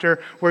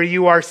laughter where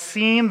you are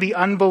seeing the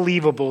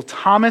unbelievable.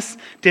 Thomas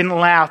didn't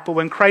laugh, but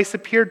when Christ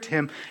appeared to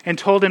him and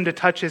told him to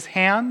touch his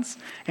hands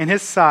and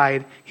his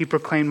side, he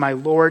proclaimed, my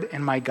Lord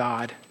and my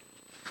God.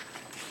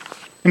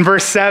 In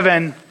verse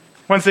 7,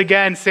 once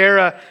again,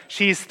 Sarah,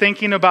 she's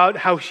thinking about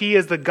how he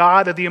is the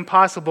God of the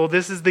impossible.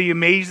 This is the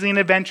amazing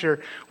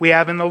adventure we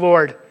have in the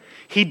Lord.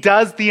 He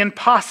does the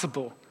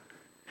impossible.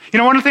 You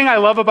know, one thing I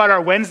love about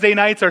our Wednesday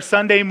nights, our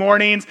Sunday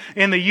mornings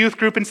in the youth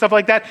group and stuff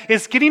like that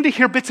is getting to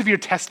hear bits of your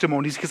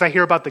testimonies, because I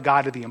hear about the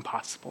God of the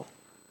impossible.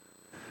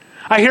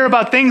 I hear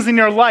about things in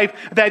your life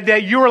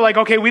that you were like,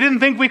 okay, we didn't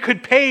think we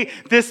could pay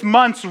this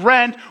month's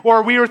rent,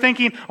 or we were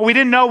thinking, oh, we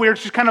didn't know, we were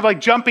just kind of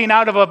like jumping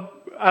out of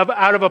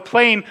a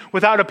plane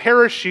without a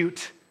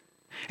parachute.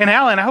 And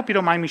Alan, I hope you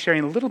don't mind me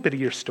sharing a little bit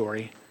of your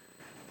story.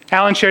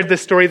 Alan shared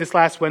this story this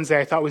last Wednesday.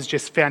 I thought was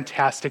just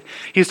fantastic.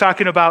 He was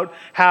talking about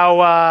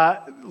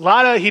how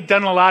he'd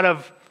done a lot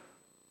of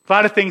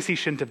things he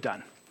shouldn't have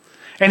done.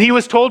 And he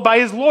was told by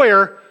his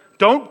lawyer,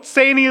 don't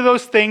say any of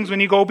those things when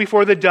you go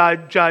before the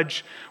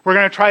judge. We're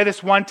going to try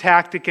this one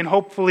tactic, and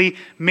hopefully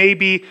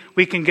maybe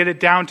we can get it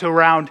down to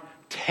around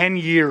 10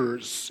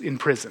 years in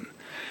prison.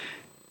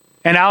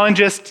 And Alan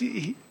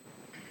he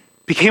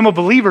became a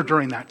believer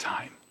during that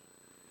time.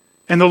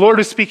 And the Lord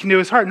was speaking to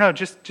his heart. No,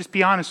 just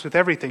be honest with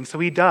everything. So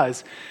he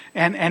does.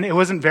 And it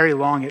wasn't very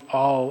long at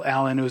all,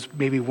 Alan. It was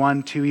maybe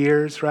 1-2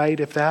 years, right?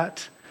 If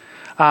that.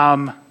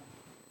 That's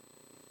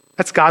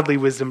godly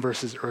wisdom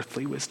versus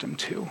earthly wisdom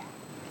too.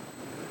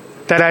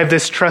 That I have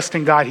this trust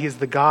in God. He is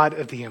the God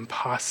of the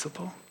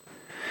impossible.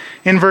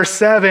 In verse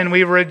 7,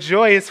 we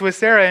rejoice with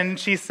Sarah. And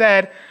she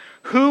said,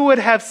 who would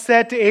have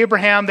said to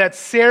Abraham that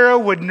Sarah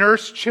would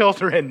nurse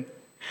children?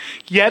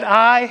 Yet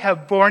I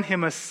have borne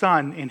him a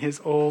son in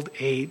his old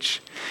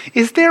age.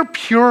 Is there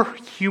pure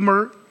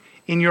humor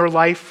in your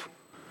life?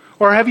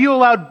 Or have you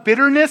allowed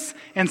bitterness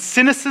and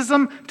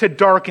cynicism to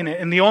darken it,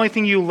 and the only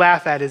thing you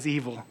laugh at is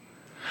evil?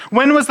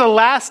 When was the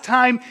last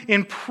time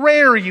in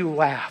prayer you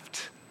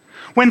laughed?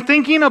 When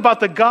thinking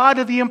about the God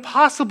of the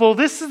impossible,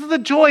 this is the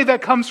joy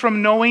that comes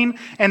from knowing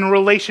and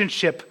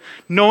relationship,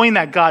 knowing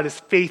that God is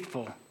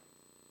faithful.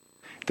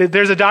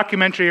 There's a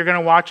documentary you're going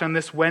to watch on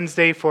this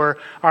Wednesday for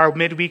our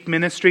midweek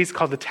ministries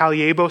called The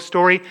Talieabo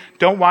Story.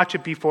 Don't watch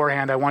it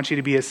beforehand. I want you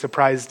to be as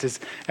surprised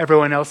as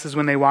everyone else is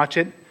when they watch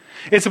it.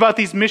 It's about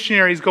these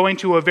missionaries going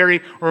to a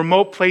very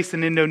remote place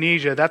in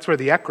Indonesia. That's where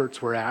the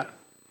Eckerts were at.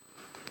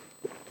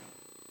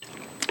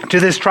 To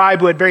this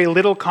tribe who had very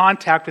little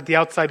contact with the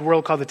outside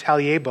world called the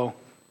Talieabo.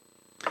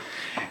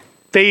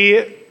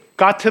 They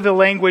got to the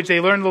language, they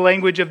learned the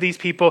language of these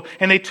people,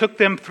 and they took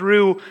them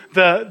through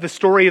the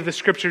story of the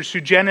scriptures,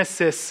 through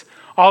Genesis,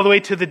 all the way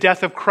to the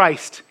death of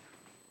Christ.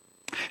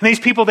 And these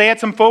people, they had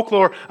some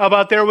folklore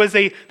about there was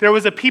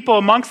a people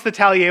amongst the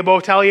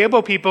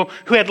Taliabo people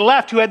who had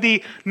left, who had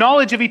the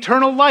knowledge of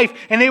eternal life,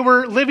 and they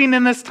were living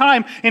in this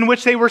time in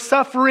which they were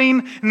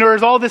suffering, and there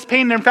was all this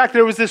pain. And in fact,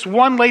 there was this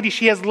one lady,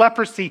 she has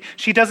leprosy.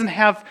 She doesn't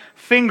have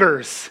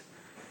fingers.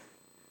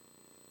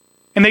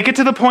 And they get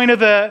to the point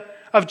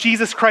of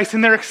Jesus Christ,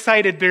 and they're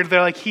excited. They're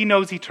like, he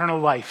knows eternal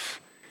life.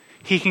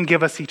 He can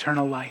give us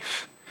eternal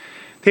life.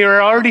 They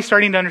were already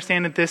starting to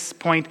understand at this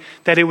point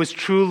that it was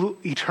true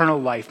eternal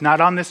life,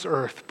 not on this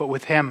earth, but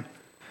with him.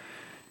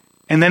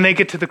 And then they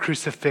get to the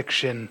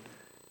crucifixion.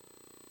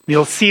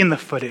 You'll see in the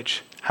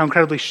footage how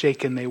incredibly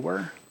shaken they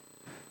were.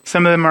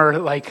 Some of them are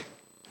like,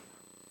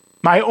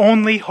 my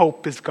only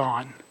hope is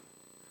gone.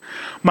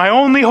 My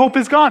only hope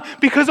is gone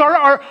because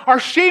our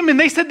shaman,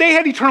 they said they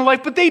had eternal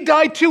life, but they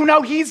died too.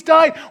 Now he's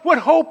died. What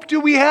hope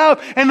do we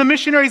have? And the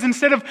missionaries,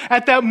 instead of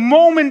at that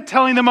moment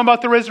telling them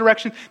about the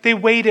resurrection, they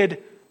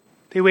waited.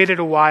 They waited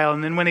a while,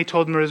 and then when they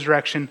told them the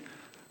resurrection,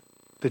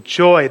 the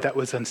joy that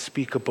was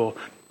unspeakable,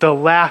 the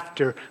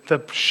laughter,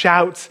 the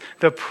shouts,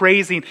 the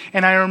praising.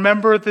 And I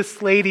remember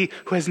this lady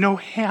who has no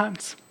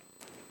hands,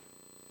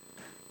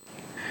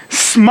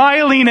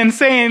 smiling and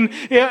saying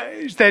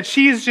that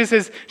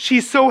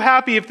she's so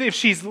happy if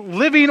she's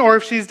living or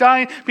if she's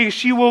dying, because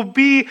she will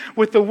be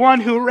with the one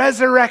who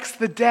resurrects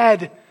the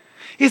dead.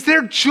 Is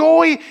there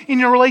joy in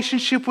your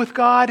relationship with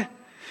God?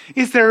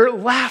 Is there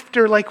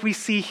laughter like we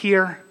see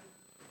here?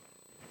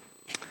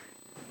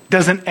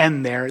 Doesn't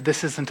end there.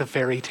 This isn't a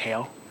fairy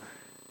tale.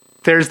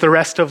 There's the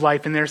rest of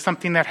life, and there's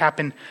something that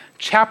happened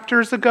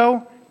chapters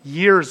ago,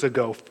 years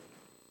ago,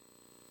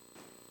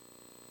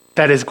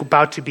 that is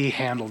about to be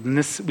handled. And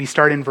this, we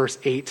start in verse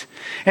 8.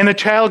 And the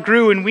child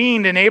grew and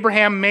weaned, and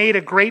Abraham made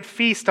a great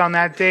feast on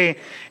that day,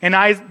 and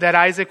that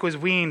Isaac was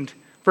weaned.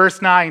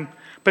 Verse 9.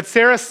 But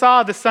Sarah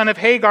saw the son of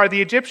Hagar,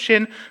 the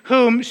Egyptian,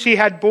 whom she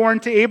had borne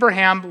to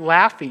Abraham,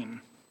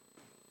 laughing.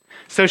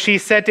 So she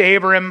said to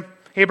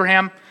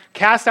Abraham,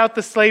 cast out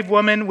the slave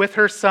woman with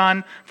her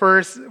son,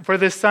 for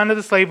the son of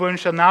the slave woman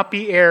shall not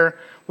be heir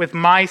with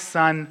my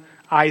son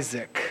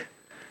Isaac.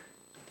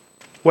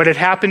 What had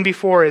happened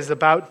before is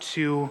about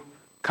to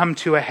come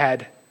to a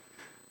head.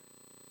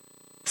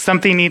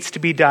 Something needs to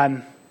be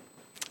done.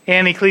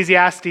 In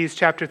Ecclesiastes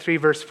chapter 3,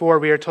 verse 4,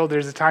 we are told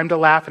there's a time to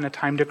laugh and a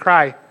time to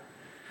cry.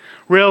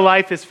 Real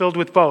life is filled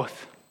with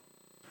both.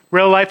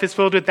 Real life is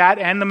filled with that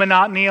and the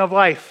monotony of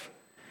life.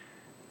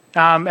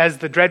 As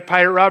the Dread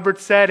Pirate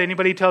Roberts said,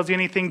 anybody tells you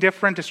anything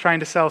different is trying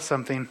to sell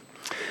something.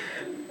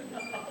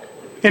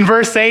 In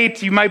verse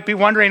 8, you might be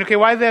wondering, okay,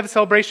 why do they have a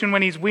celebration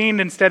when he's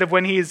weaned instead of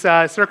when he's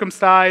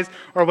circumcised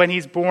or when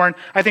he's born?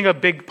 I think a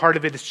big part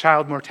of it is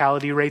child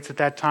mortality rates at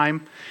that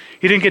time.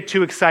 You didn't get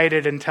too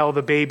excited until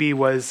the baby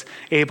was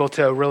able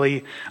to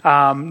really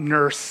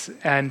nurse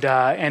and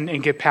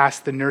get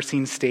past the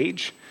nursing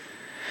stage.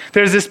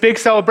 There's this big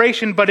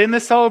celebration, but in the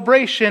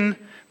celebration,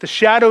 the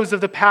shadows of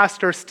the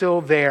past are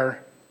still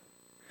there.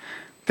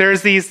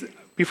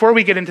 Before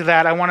we get into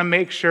that, I want to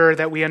make sure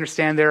that we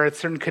understand there are a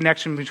certain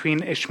connection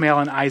between Ishmael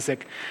and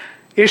Isaac.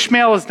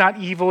 Ishmael is not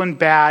evil and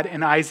bad,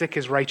 and Isaac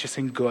is righteous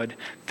and good.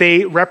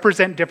 They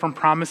represent different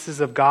promises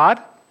of God,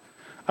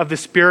 of the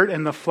spirit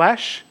and the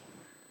flesh.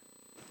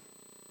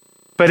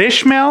 But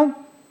Ishmael,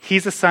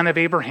 he's a son of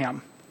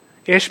Abraham.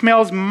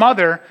 Ishmael's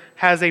mother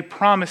has a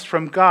promise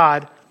from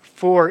God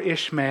for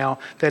Ishmael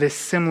that is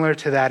similar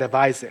to that of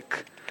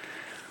Isaac.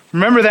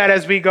 Remember that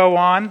as we go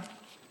on.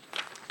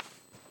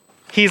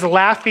 He's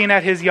laughing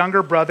at his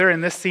younger brother,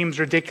 and this seems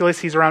ridiculous.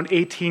 He's around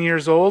 18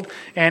 years old,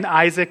 and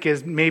Isaac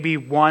is maybe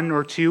 1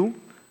 or 2.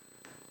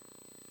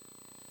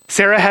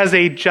 Sarah has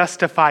a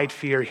justified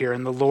fear here,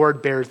 and the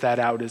Lord bears that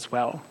out as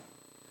well.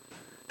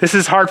 This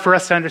is hard for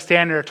us to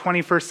understand in our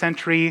 21st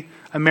century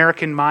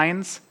American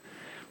minds,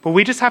 but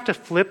we just have to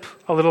flip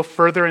a little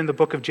further in the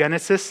book of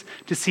Genesis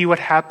to see what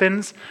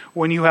happens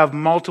when you have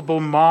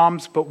multiple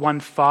moms but one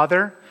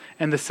father,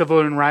 and the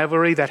civil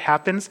rivalry that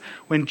happens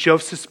when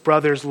Joseph's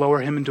brothers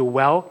lower him into a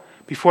well.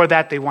 Before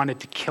that, they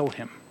wanted to kill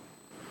him.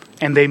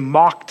 And they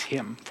mocked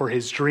him for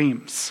his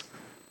dreams.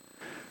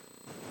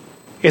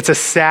 It's a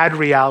sad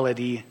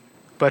reality,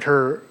 but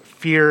her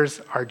fears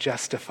are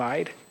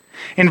justified.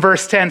 In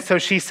verse 10, so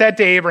she said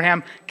to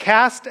Abraham,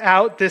 cast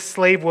out this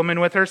slave woman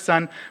with her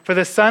son, for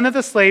the son of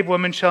the slave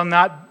woman shall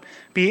not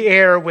be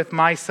heir with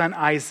my son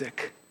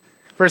Isaac.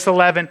 Verse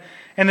 11,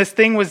 and this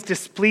thing was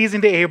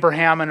displeasing to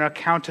Abraham on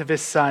account of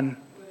his son.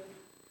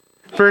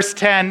 Verse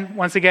 10,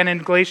 once again in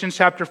Galatians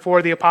chapter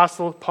 4, the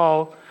Apostle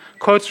Paul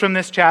quotes from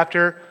this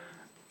chapter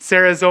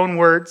Sarah's own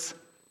words.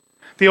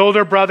 The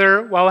older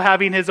brother, while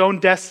having his own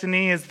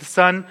destiny as the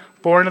son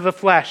born of the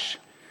flesh,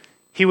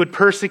 he would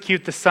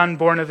persecute the son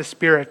born of the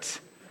Spirit.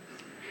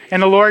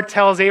 And the Lord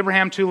tells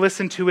Abraham to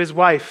listen to his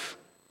wife.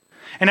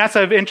 And that's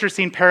an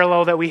interesting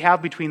parallel that we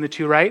have between the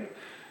two, right?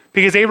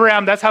 Because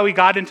Abraham, that's how he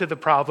got into the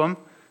problem.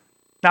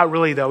 Not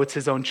really, though. It's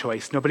his own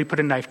choice. Nobody put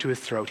a knife to his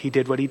throat. He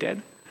did what he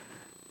did.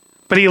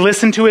 But he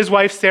listened to his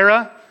wife,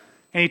 Sarah,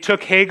 and he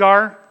took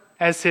Hagar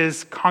as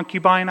his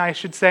concubine, I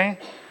should say.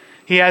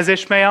 He has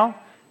Ishmael,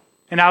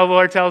 And now the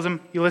Lord tells him,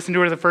 you listened to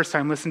her the first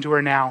time, listen to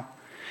her now.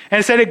 And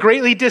it said it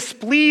greatly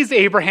displeased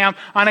Abraham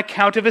on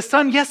account of his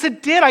son. Yes,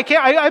 it did. I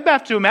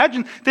have to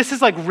imagine this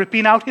is like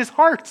ripping out his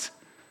heart.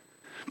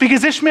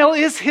 Because Ishmael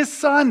is his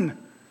son.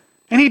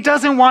 And he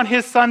doesn't want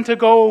his son to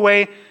go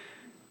away.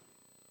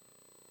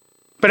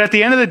 But at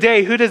the end of the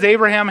day, who does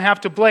Abraham have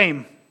to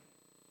blame?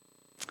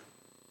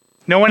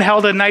 No one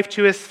held a knife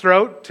to his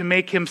throat to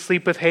make him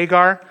sleep with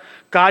Hagar.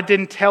 God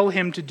didn't tell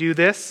him to do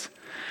this.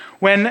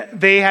 When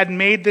they had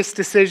made this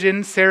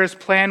decision, Sarah's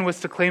plan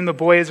was to claim the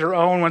boy as her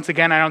own. Once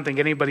again, I don't think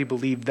anybody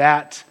believed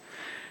that.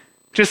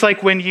 Just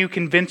like when you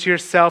convince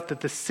yourself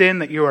that the sin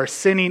that you are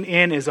sinning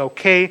in is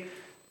okay,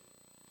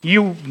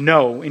 you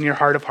know in your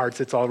heart of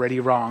hearts it's already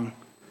wrong.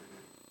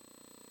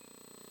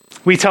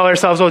 We tell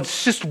ourselves, oh,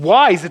 it's just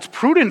wise, it's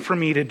prudent for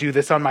me to do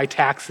this on my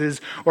taxes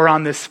or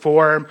on this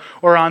form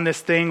or on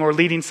this thing or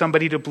leading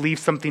somebody to believe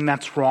something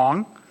that's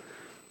wrong.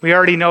 We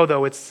already know,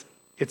 though, it's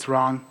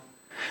wrong.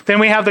 Then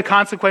we have the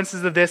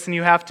consequences of this, and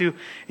you have to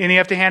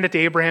hand it to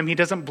Abraham. He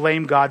doesn't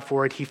blame God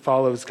for it. He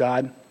follows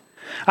God.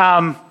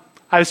 I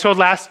was told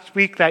last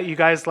week that you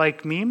guys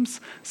like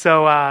memes,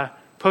 so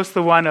post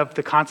the one of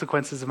the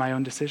consequences of my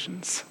own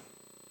decisions.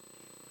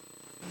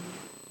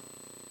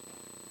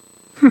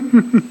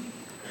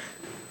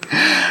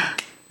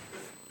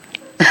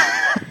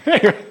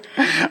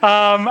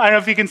 I don't know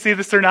if you can see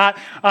this or not.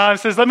 It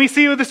says, let me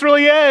see who this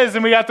really is.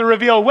 And we got the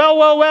reveal.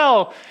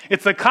 Well.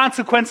 It's the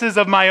consequences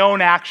of my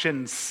own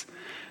actions.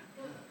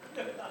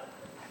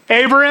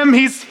 Abraham,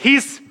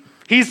 he's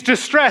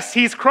distressed.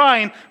 He's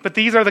crying. But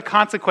these are the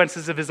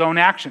consequences of his own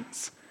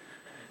actions.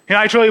 You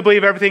know, I truly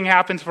believe everything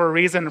happens for a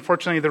reason.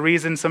 Unfortunately, the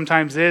reason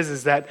sometimes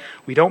is that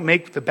we don't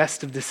make the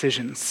best of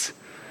decisions.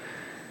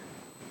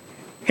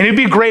 And it'd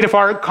be great if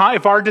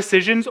our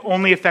decisions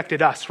only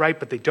affected us, right?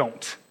 But they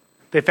don't.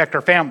 They affect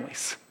our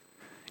families.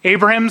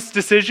 Abraham's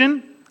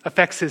decision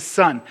affects his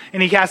son.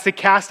 And he has to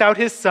cast out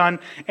his son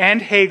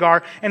and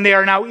Hagar, and they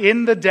are now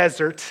in the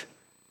desert.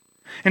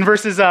 In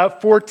verses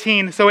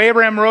 14, so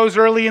Abraham rose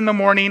early in the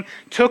morning,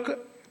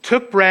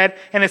 took bread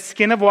and a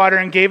skin of water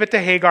and gave it to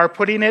Hagar,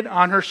 putting it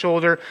on her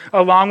shoulder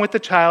along with the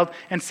child,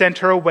 and sent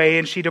her away.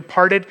 And she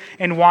departed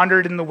and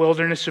wandered in the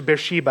wilderness of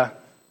Beersheba.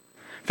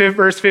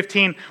 Verse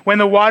 15, when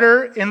the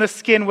water in the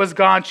skin was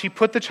gone, she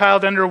put the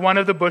child under one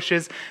of the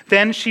bushes.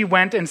 Then she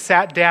went and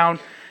sat down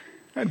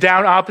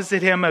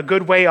opposite him a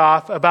good way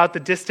off, about the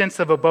distance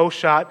of a bow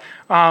shot.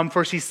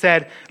 For she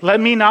said, let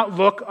me not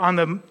look on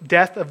the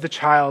death of the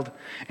child.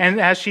 And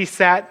as she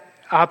sat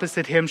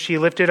opposite him, she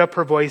lifted up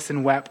her voice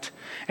and wept.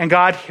 And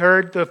God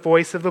heard the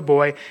voice of the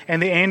boy, and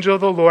the angel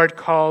of the Lord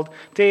called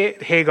to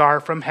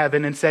Hagar from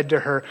heaven and said to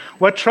her,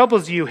 what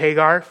troubles you,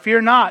 Hagar?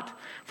 Fear not.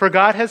 For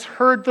God has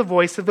heard the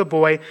voice of the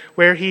boy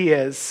where he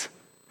is.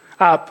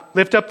 Up,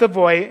 lift up the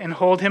boy and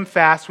hold him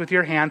fast with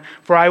your hand,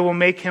 for I will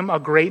make him a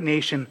great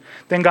nation.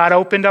 Then God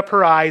opened up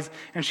her eyes,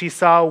 and she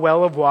saw a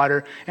well of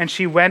water, and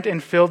she went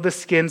and filled the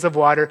skins of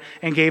water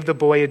and gave the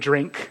boy a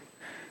drink.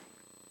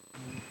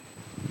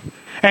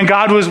 And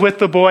God was with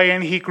the boy,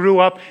 and he grew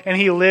up, and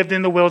he lived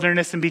in the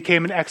wilderness and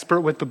became an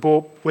expert with the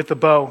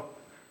bow.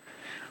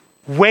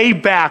 Way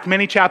back,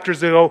 many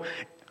chapters ago,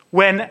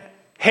 when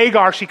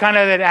Hagar, she kind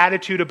of had that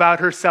attitude about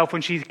herself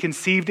when she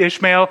conceived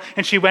Ishmael,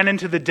 and she went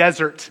into the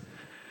desert.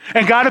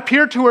 And God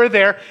appeared to her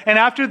there, and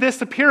after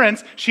this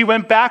appearance, she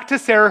went back to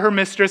Sarah, her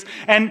mistress,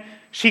 and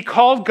she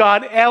called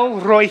God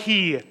El Roi,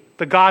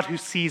 the God who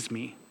sees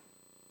me.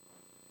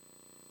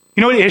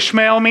 You know what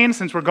Ishmael means,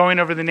 since we're going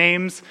over the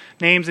names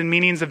and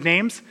meanings of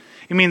names?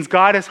 It means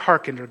God has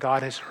hearkened, or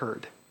God has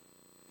heard.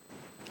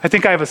 I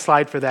think I have a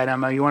slide for that,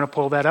 Emma. You want to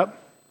pull that up?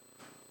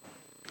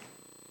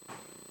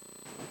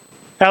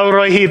 El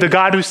Roi, the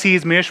God who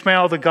sees me.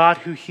 Ishmael, the God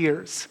who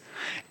hears.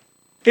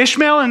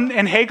 Ishmael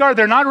and Hagar,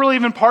 they're not really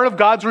even part of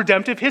God's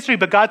redemptive history,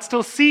 but God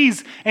still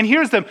sees and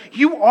hears them.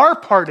 You are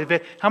part of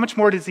it. How much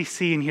more does he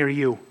see and hear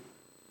you?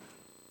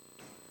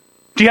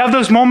 Do you have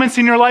those moments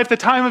in your life, the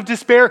time of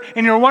despair,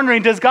 and you're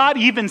wondering, does God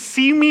even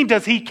see me?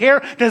 Does he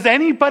care? Does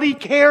anybody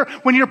care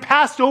when you're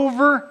passed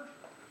over?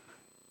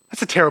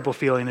 That's a terrible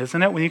feeling,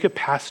 isn't it, when you get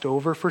passed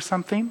over for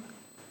something?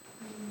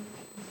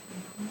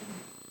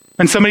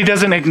 And somebody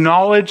doesn't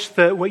acknowledge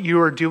what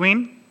you are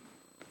doing.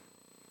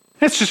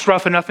 It's just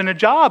rough enough in a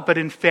job, but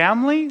in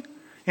family,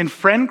 in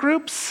friend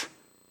groups,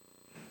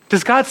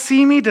 does God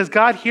see me? Does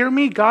God hear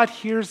me? God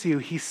hears you.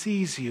 He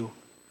sees you.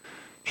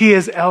 He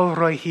is El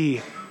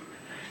Roi.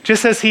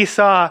 Just as he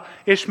saw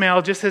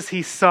Ishmael, just as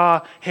he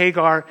saw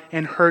Hagar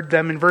and heard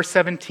them. In verse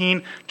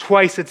 17,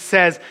 twice it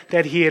says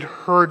that he had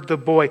heard the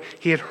boy.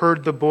 He had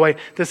heard the boy.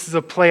 This is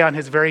a play on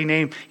his very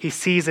name. He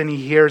sees and he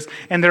hears.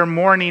 And their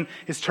mourning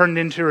is turned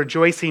into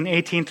rejoicing,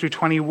 18 through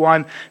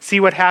 21. See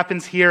what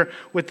happens here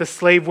with the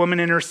slave woman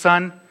and her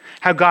son?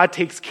 How God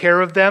takes care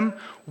of them.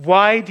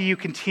 Why do you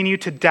continue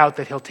to doubt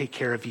that he'll take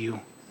care of you?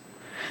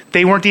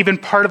 They weren't even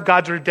part of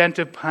God's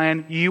redemptive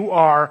plan. You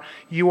are.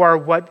 You are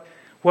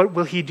what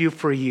will he do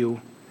for you?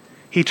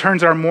 He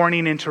turns our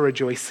mourning into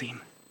rejoicing.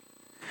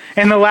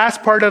 And the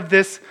last part of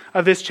this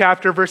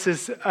chapter,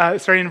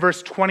 starting in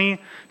verse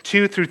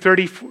 22 through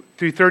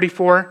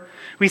 34,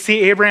 we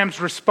see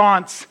Abraham's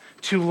response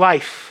to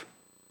life,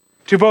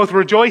 to both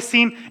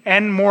rejoicing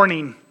and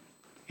mourning.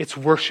 It's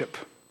worship.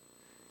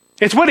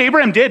 It's what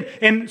Abraham did.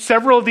 In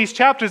several of these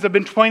chapters have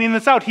been pointing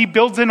this out. He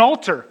builds an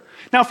altar.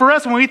 Now for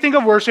us, when we think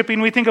of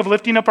worshiping, we think of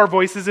lifting up our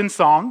voices in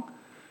song.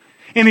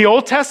 In the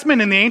Old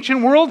Testament, in the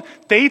ancient world,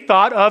 they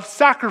thought of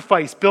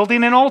sacrifice,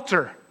 building an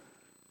altar.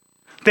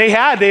 They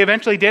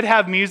eventually did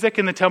have music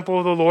in the temple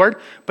of the Lord,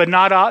 but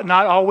not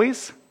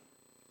always.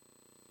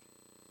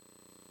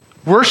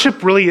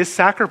 Worship really is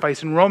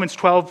sacrifice. And Romans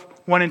 12,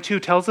 1 and 2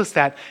 tells us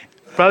that.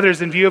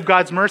 Brothers, in view of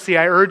God's mercy,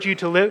 I urge you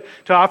to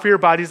offer your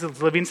bodies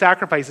as living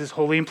sacrifices,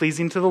 holy and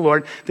pleasing to the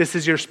Lord. This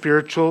is your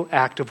spiritual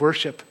act of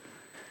worship.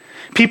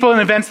 People and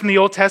events in the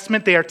Old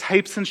Testament, they are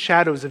types and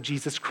shadows of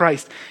Jesus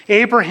Christ.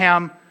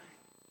 Abraham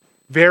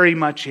very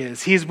much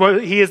is. He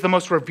is the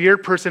most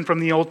revered person from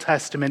the Old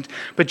Testament.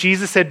 But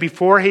Jesus said,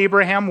 before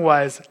Abraham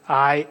was,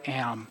 I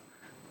am.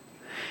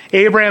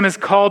 Abraham is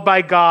called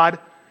by God.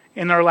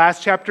 In our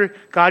last chapter,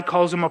 God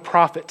calls him a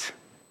prophet.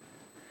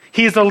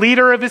 He is the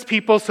leader of his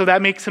people, so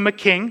that makes him a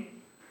king.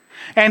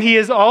 And he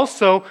is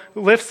also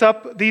lifts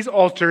up these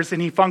altars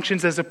and he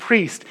functions as a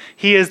priest.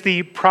 He is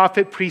the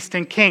prophet, priest,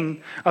 and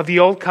king of the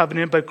Old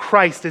Covenant, but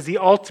Christ is the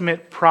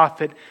ultimate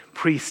prophet,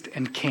 priest,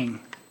 and king.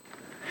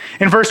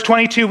 In verse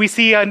 22, we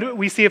see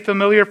a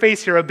familiar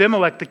face here,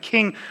 Abimelech, the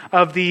king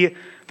of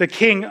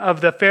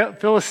the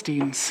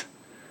Philistines.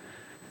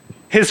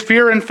 His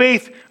fear and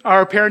faith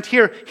are apparent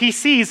here. He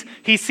sees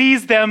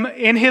them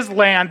in his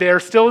land. They are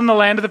still in the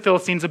land of the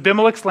Philistines,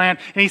 Abimelech's land,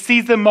 and he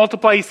sees them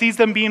multiply. He sees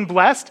them being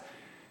blessed.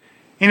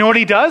 You know what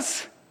he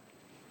does?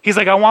 He's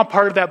like, I want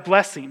part of that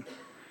blessing.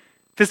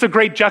 This is a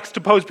great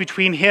juxtapose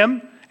between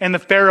him and the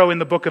Pharaoh in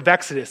the book of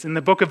Exodus. In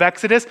the book of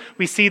Exodus,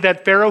 we see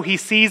that Pharaoh, he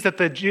sees that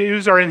the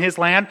Jews are in his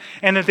land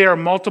and that they are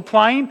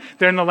multiplying.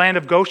 They're in the land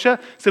of Goshen,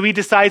 so he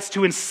decides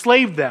to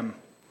enslave them.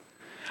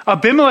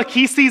 Abimelech,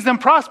 he sees them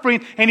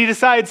prospering and he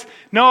decides,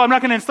 no, I'm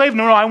not going to enslave them.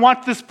 No, I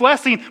want this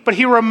blessing. But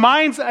he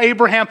reminds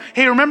Abraham,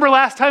 hey, remember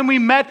last time we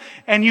met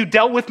and you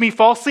dealt with me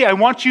falsely? I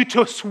want you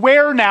to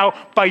swear now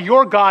by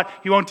your God,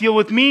 you won't deal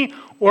with me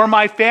or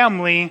my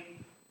family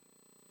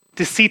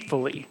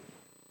deceitfully.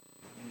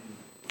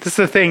 This is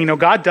the thing,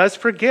 God does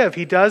forgive.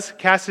 He does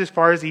cast as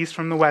far as east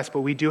from the west, but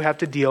we do have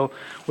to deal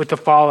with the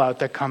fallout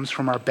that comes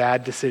from our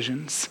bad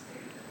decisions.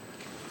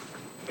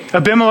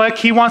 Abimelech,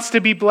 he wants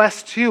to be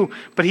blessed too,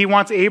 but he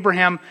wants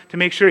Abraham to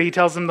make sure he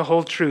tells him the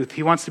whole truth.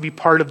 He wants to be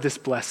part of this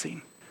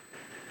blessing.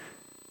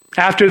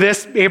 After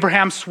this,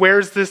 Abraham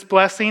swears this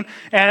blessing,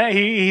 and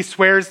he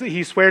swears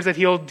that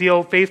he'll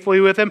deal faithfully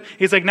with him.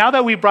 He's like, now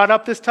that we brought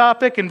up this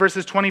topic in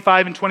verses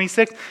 25 and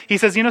 26, he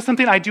says, you know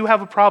something, I do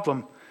have a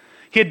problem.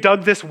 He had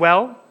dug this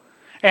well,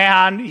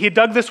 and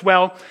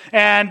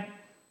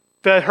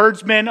the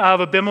herdsmen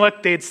of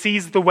Abimelech, they had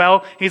seized the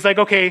well. He's like,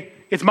 okay,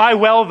 it's my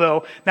well,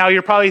 though. Now,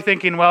 you're probably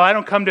thinking, well, I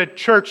don't come to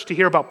church to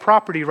hear about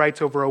property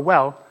rights over a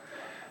well.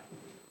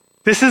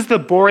 This is the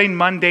boring,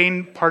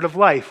 mundane part of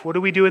life. What do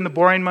we do in the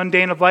boring,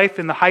 mundane of life,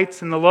 in the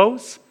heights and the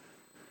lows?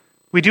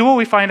 We do what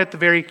we find at the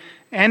very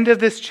end of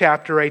this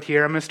chapter right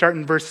here. I'm going to start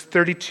in verse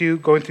 32,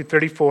 going through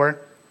 34.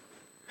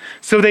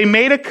 So they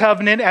made a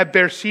covenant at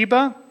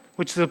Beersheba,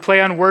 which is a play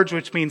on words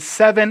which means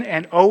 7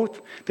 and oath.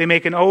 They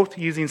make an oath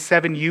using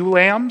 7 ewe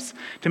lambs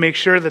to make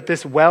sure that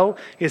this well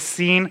is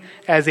seen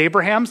as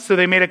Abraham's. So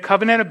they made a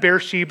covenant at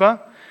Beersheba.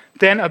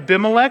 Then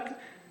Abimelech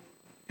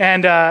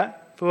and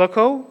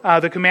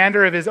Philico, the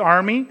commander of his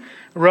army,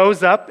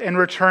 rose up and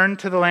returned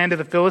to the land of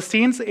the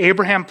Philistines.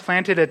 Abraham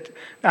planted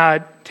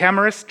a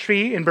tamarisk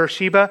tree in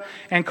Beersheba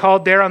and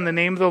called there on the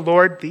name of the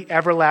Lord, the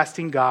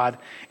everlasting God.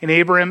 And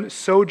Abraham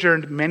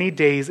sojourned many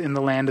days in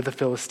the land of the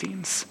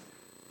Philistines.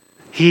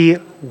 He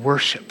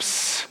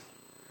worships.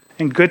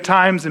 In good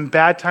times and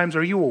bad times,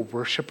 are you a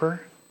worshiper?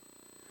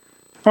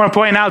 I want to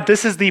point out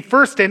this is the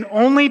first and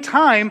only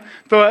time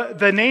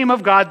the name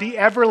of God, the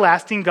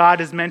everlasting God,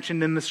 is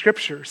mentioned in the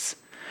scriptures.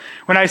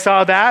 When I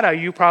saw that,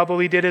 you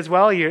probably did as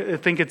well. You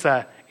think it's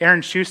a Aaron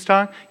Schuss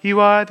song.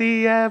 You are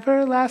the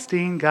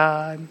everlasting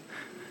God.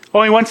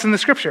 Only once in the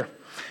scripture.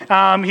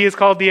 He is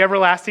called the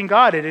everlasting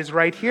God. It is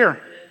right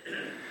here.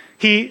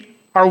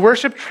 Our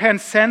worship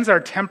transcends our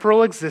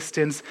temporal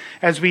existence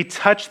as we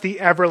touch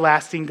the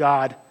everlasting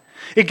God.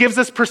 It gives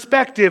us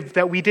perspective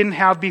that we didn't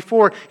have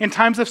before. In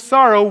times of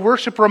sorrow,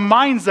 worship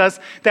reminds us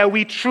that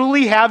we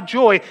truly have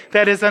joy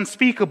that is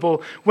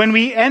unspeakable. When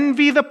we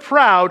envy the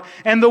proud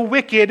and the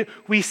wicked,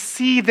 we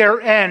see their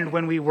end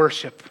when we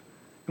worship.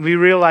 And we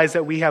realize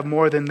that we have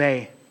more than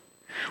they.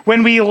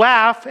 When we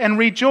laugh and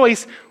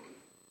rejoice,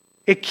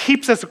 it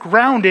keeps us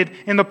grounded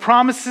in the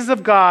promises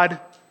of God.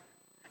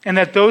 And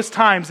at those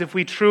times, if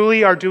we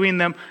truly are doing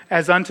them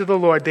as unto the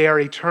Lord, they are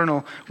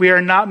eternal. We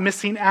are not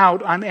missing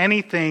out on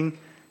anything.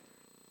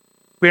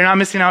 We are not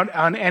missing out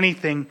on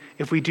anything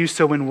if we do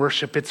so in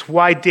worship. It's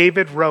why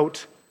David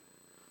wrote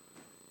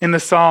in the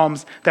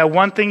Psalms that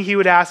one thing he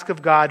would ask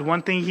of God,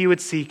 one thing he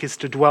would seek is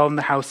to dwell in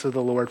the house of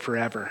the Lord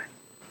forever.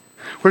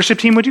 Worship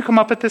team, would you come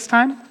up at this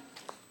time?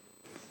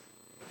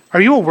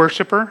 Are you a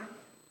worshiper?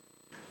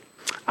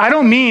 I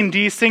don't mean, do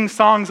you sing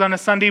songs on a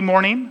Sunday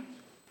morning?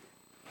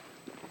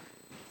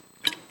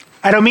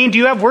 I don't mean, do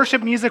you have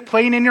worship music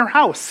playing in your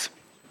house?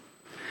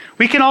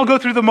 We can all go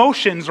through the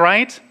motions,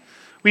 right?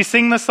 We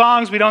sing the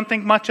songs, we don't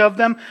think much of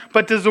them,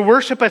 but does the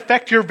worship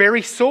affect your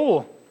very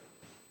soul?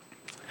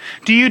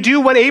 Do you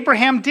do what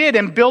Abraham did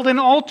and build an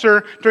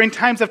altar during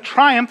times of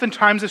triumph and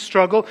times of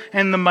struggle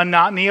and the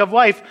monotony of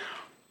life?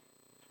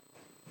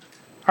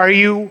 Are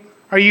you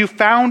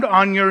found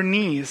on your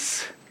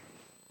knees?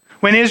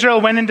 When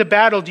Israel went into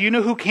battle, do you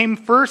know who came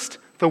first?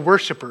 The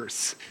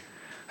worshipers.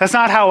 That's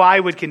not how I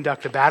would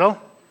conduct a battle.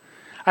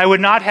 I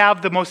would not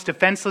have the most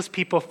defenseless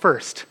people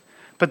first.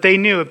 But they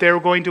knew if they were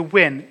going to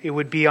win, it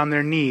would be on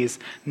their knees,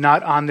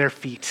 not on their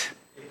feet.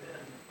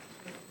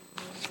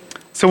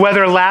 So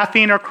whether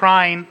laughing or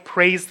crying,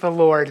 praise the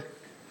Lord.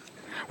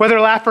 Whether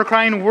laugh or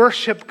crying,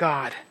 worship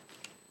God.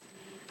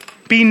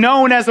 Be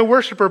known as a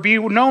worshiper. Be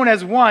known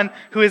as one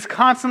who is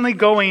constantly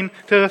going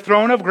to the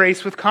throne of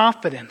grace with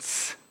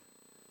confidence.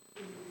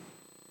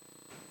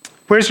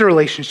 Where's your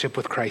relationship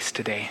with Christ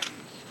today?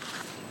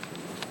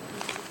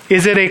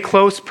 Is it a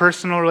close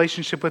personal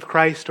relationship with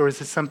Christ, or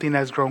is it something that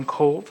has grown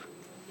cold?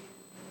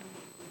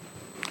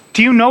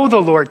 Do you know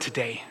the Lord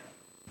today?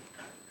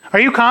 Are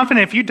you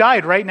confident if you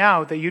died right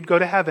now that you'd go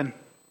to heaven?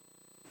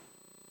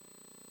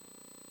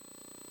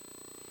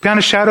 Beyond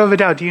a shadow of a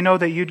doubt, do you know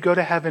that you'd go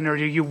to heaven, or are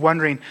you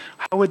wondering,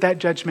 how would that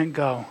judgment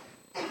go?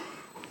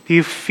 Do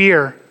you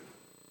fear?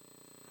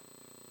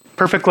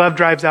 Perfect love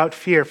drives out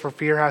fear, for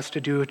fear has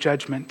to do with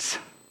judgment.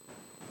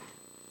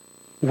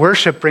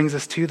 Worship brings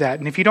us to that.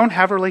 And if you don't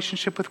have a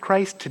relationship with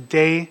Christ,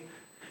 today,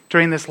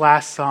 during this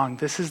last song,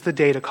 this is the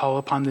day to call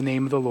upon the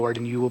name of the Lord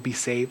and you will be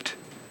saved.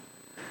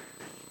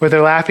 Whether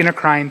laughing or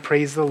crying,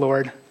 praise the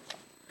Lord.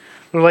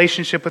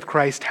 Relationship with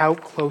Christ, how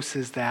close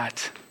is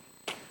that?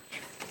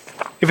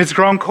 If it's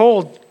grown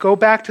cold, go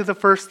back to the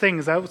first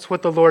things. That's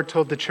what the Lord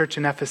told the church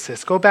in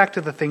Ephesus. Go back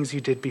to the things you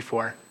did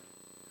before.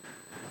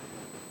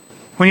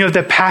 When you have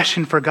that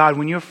passion for God,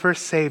 when you're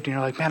first saved and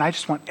you're like, man, I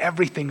just want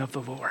everything of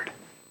the Lord.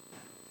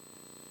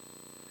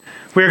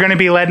 We're going to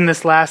be led in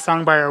this last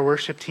song by our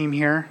worship team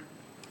here.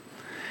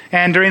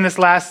 And during this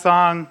last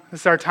song,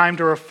 this is our time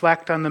to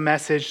reflect on the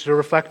message, to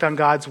reflect on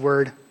God's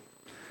word.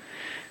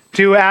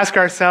 To ask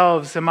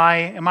ourselves, am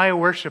I a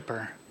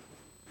worshiper?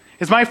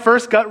 Is my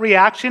first gut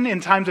reaction in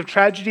times of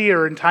tragedy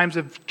or in times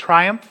of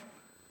triumph,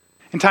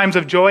 in times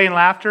of joy and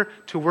laughter,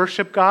 to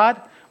worship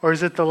God? Or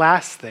is it the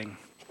last thing?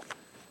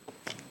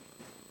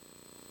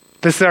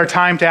 This is our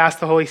time to ask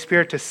the Holy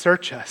Spirit to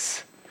search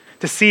us,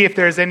 to see if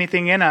there's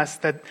anything in us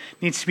that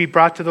needs to be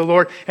brought to the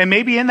Lord. And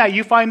maybe in that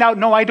you find out,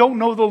 no, I don't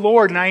know the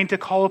Lord, and I need to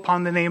call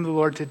upon the name of the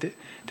Lord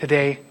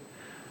today.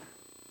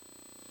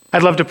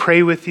 I'd love to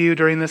pray with you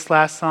during this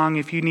last song.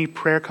 If you need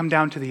prayer, come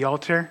down to the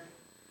altar.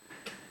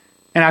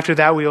 And after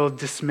that, we will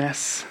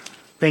dismiss.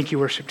 Thank you,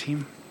 worship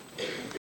team.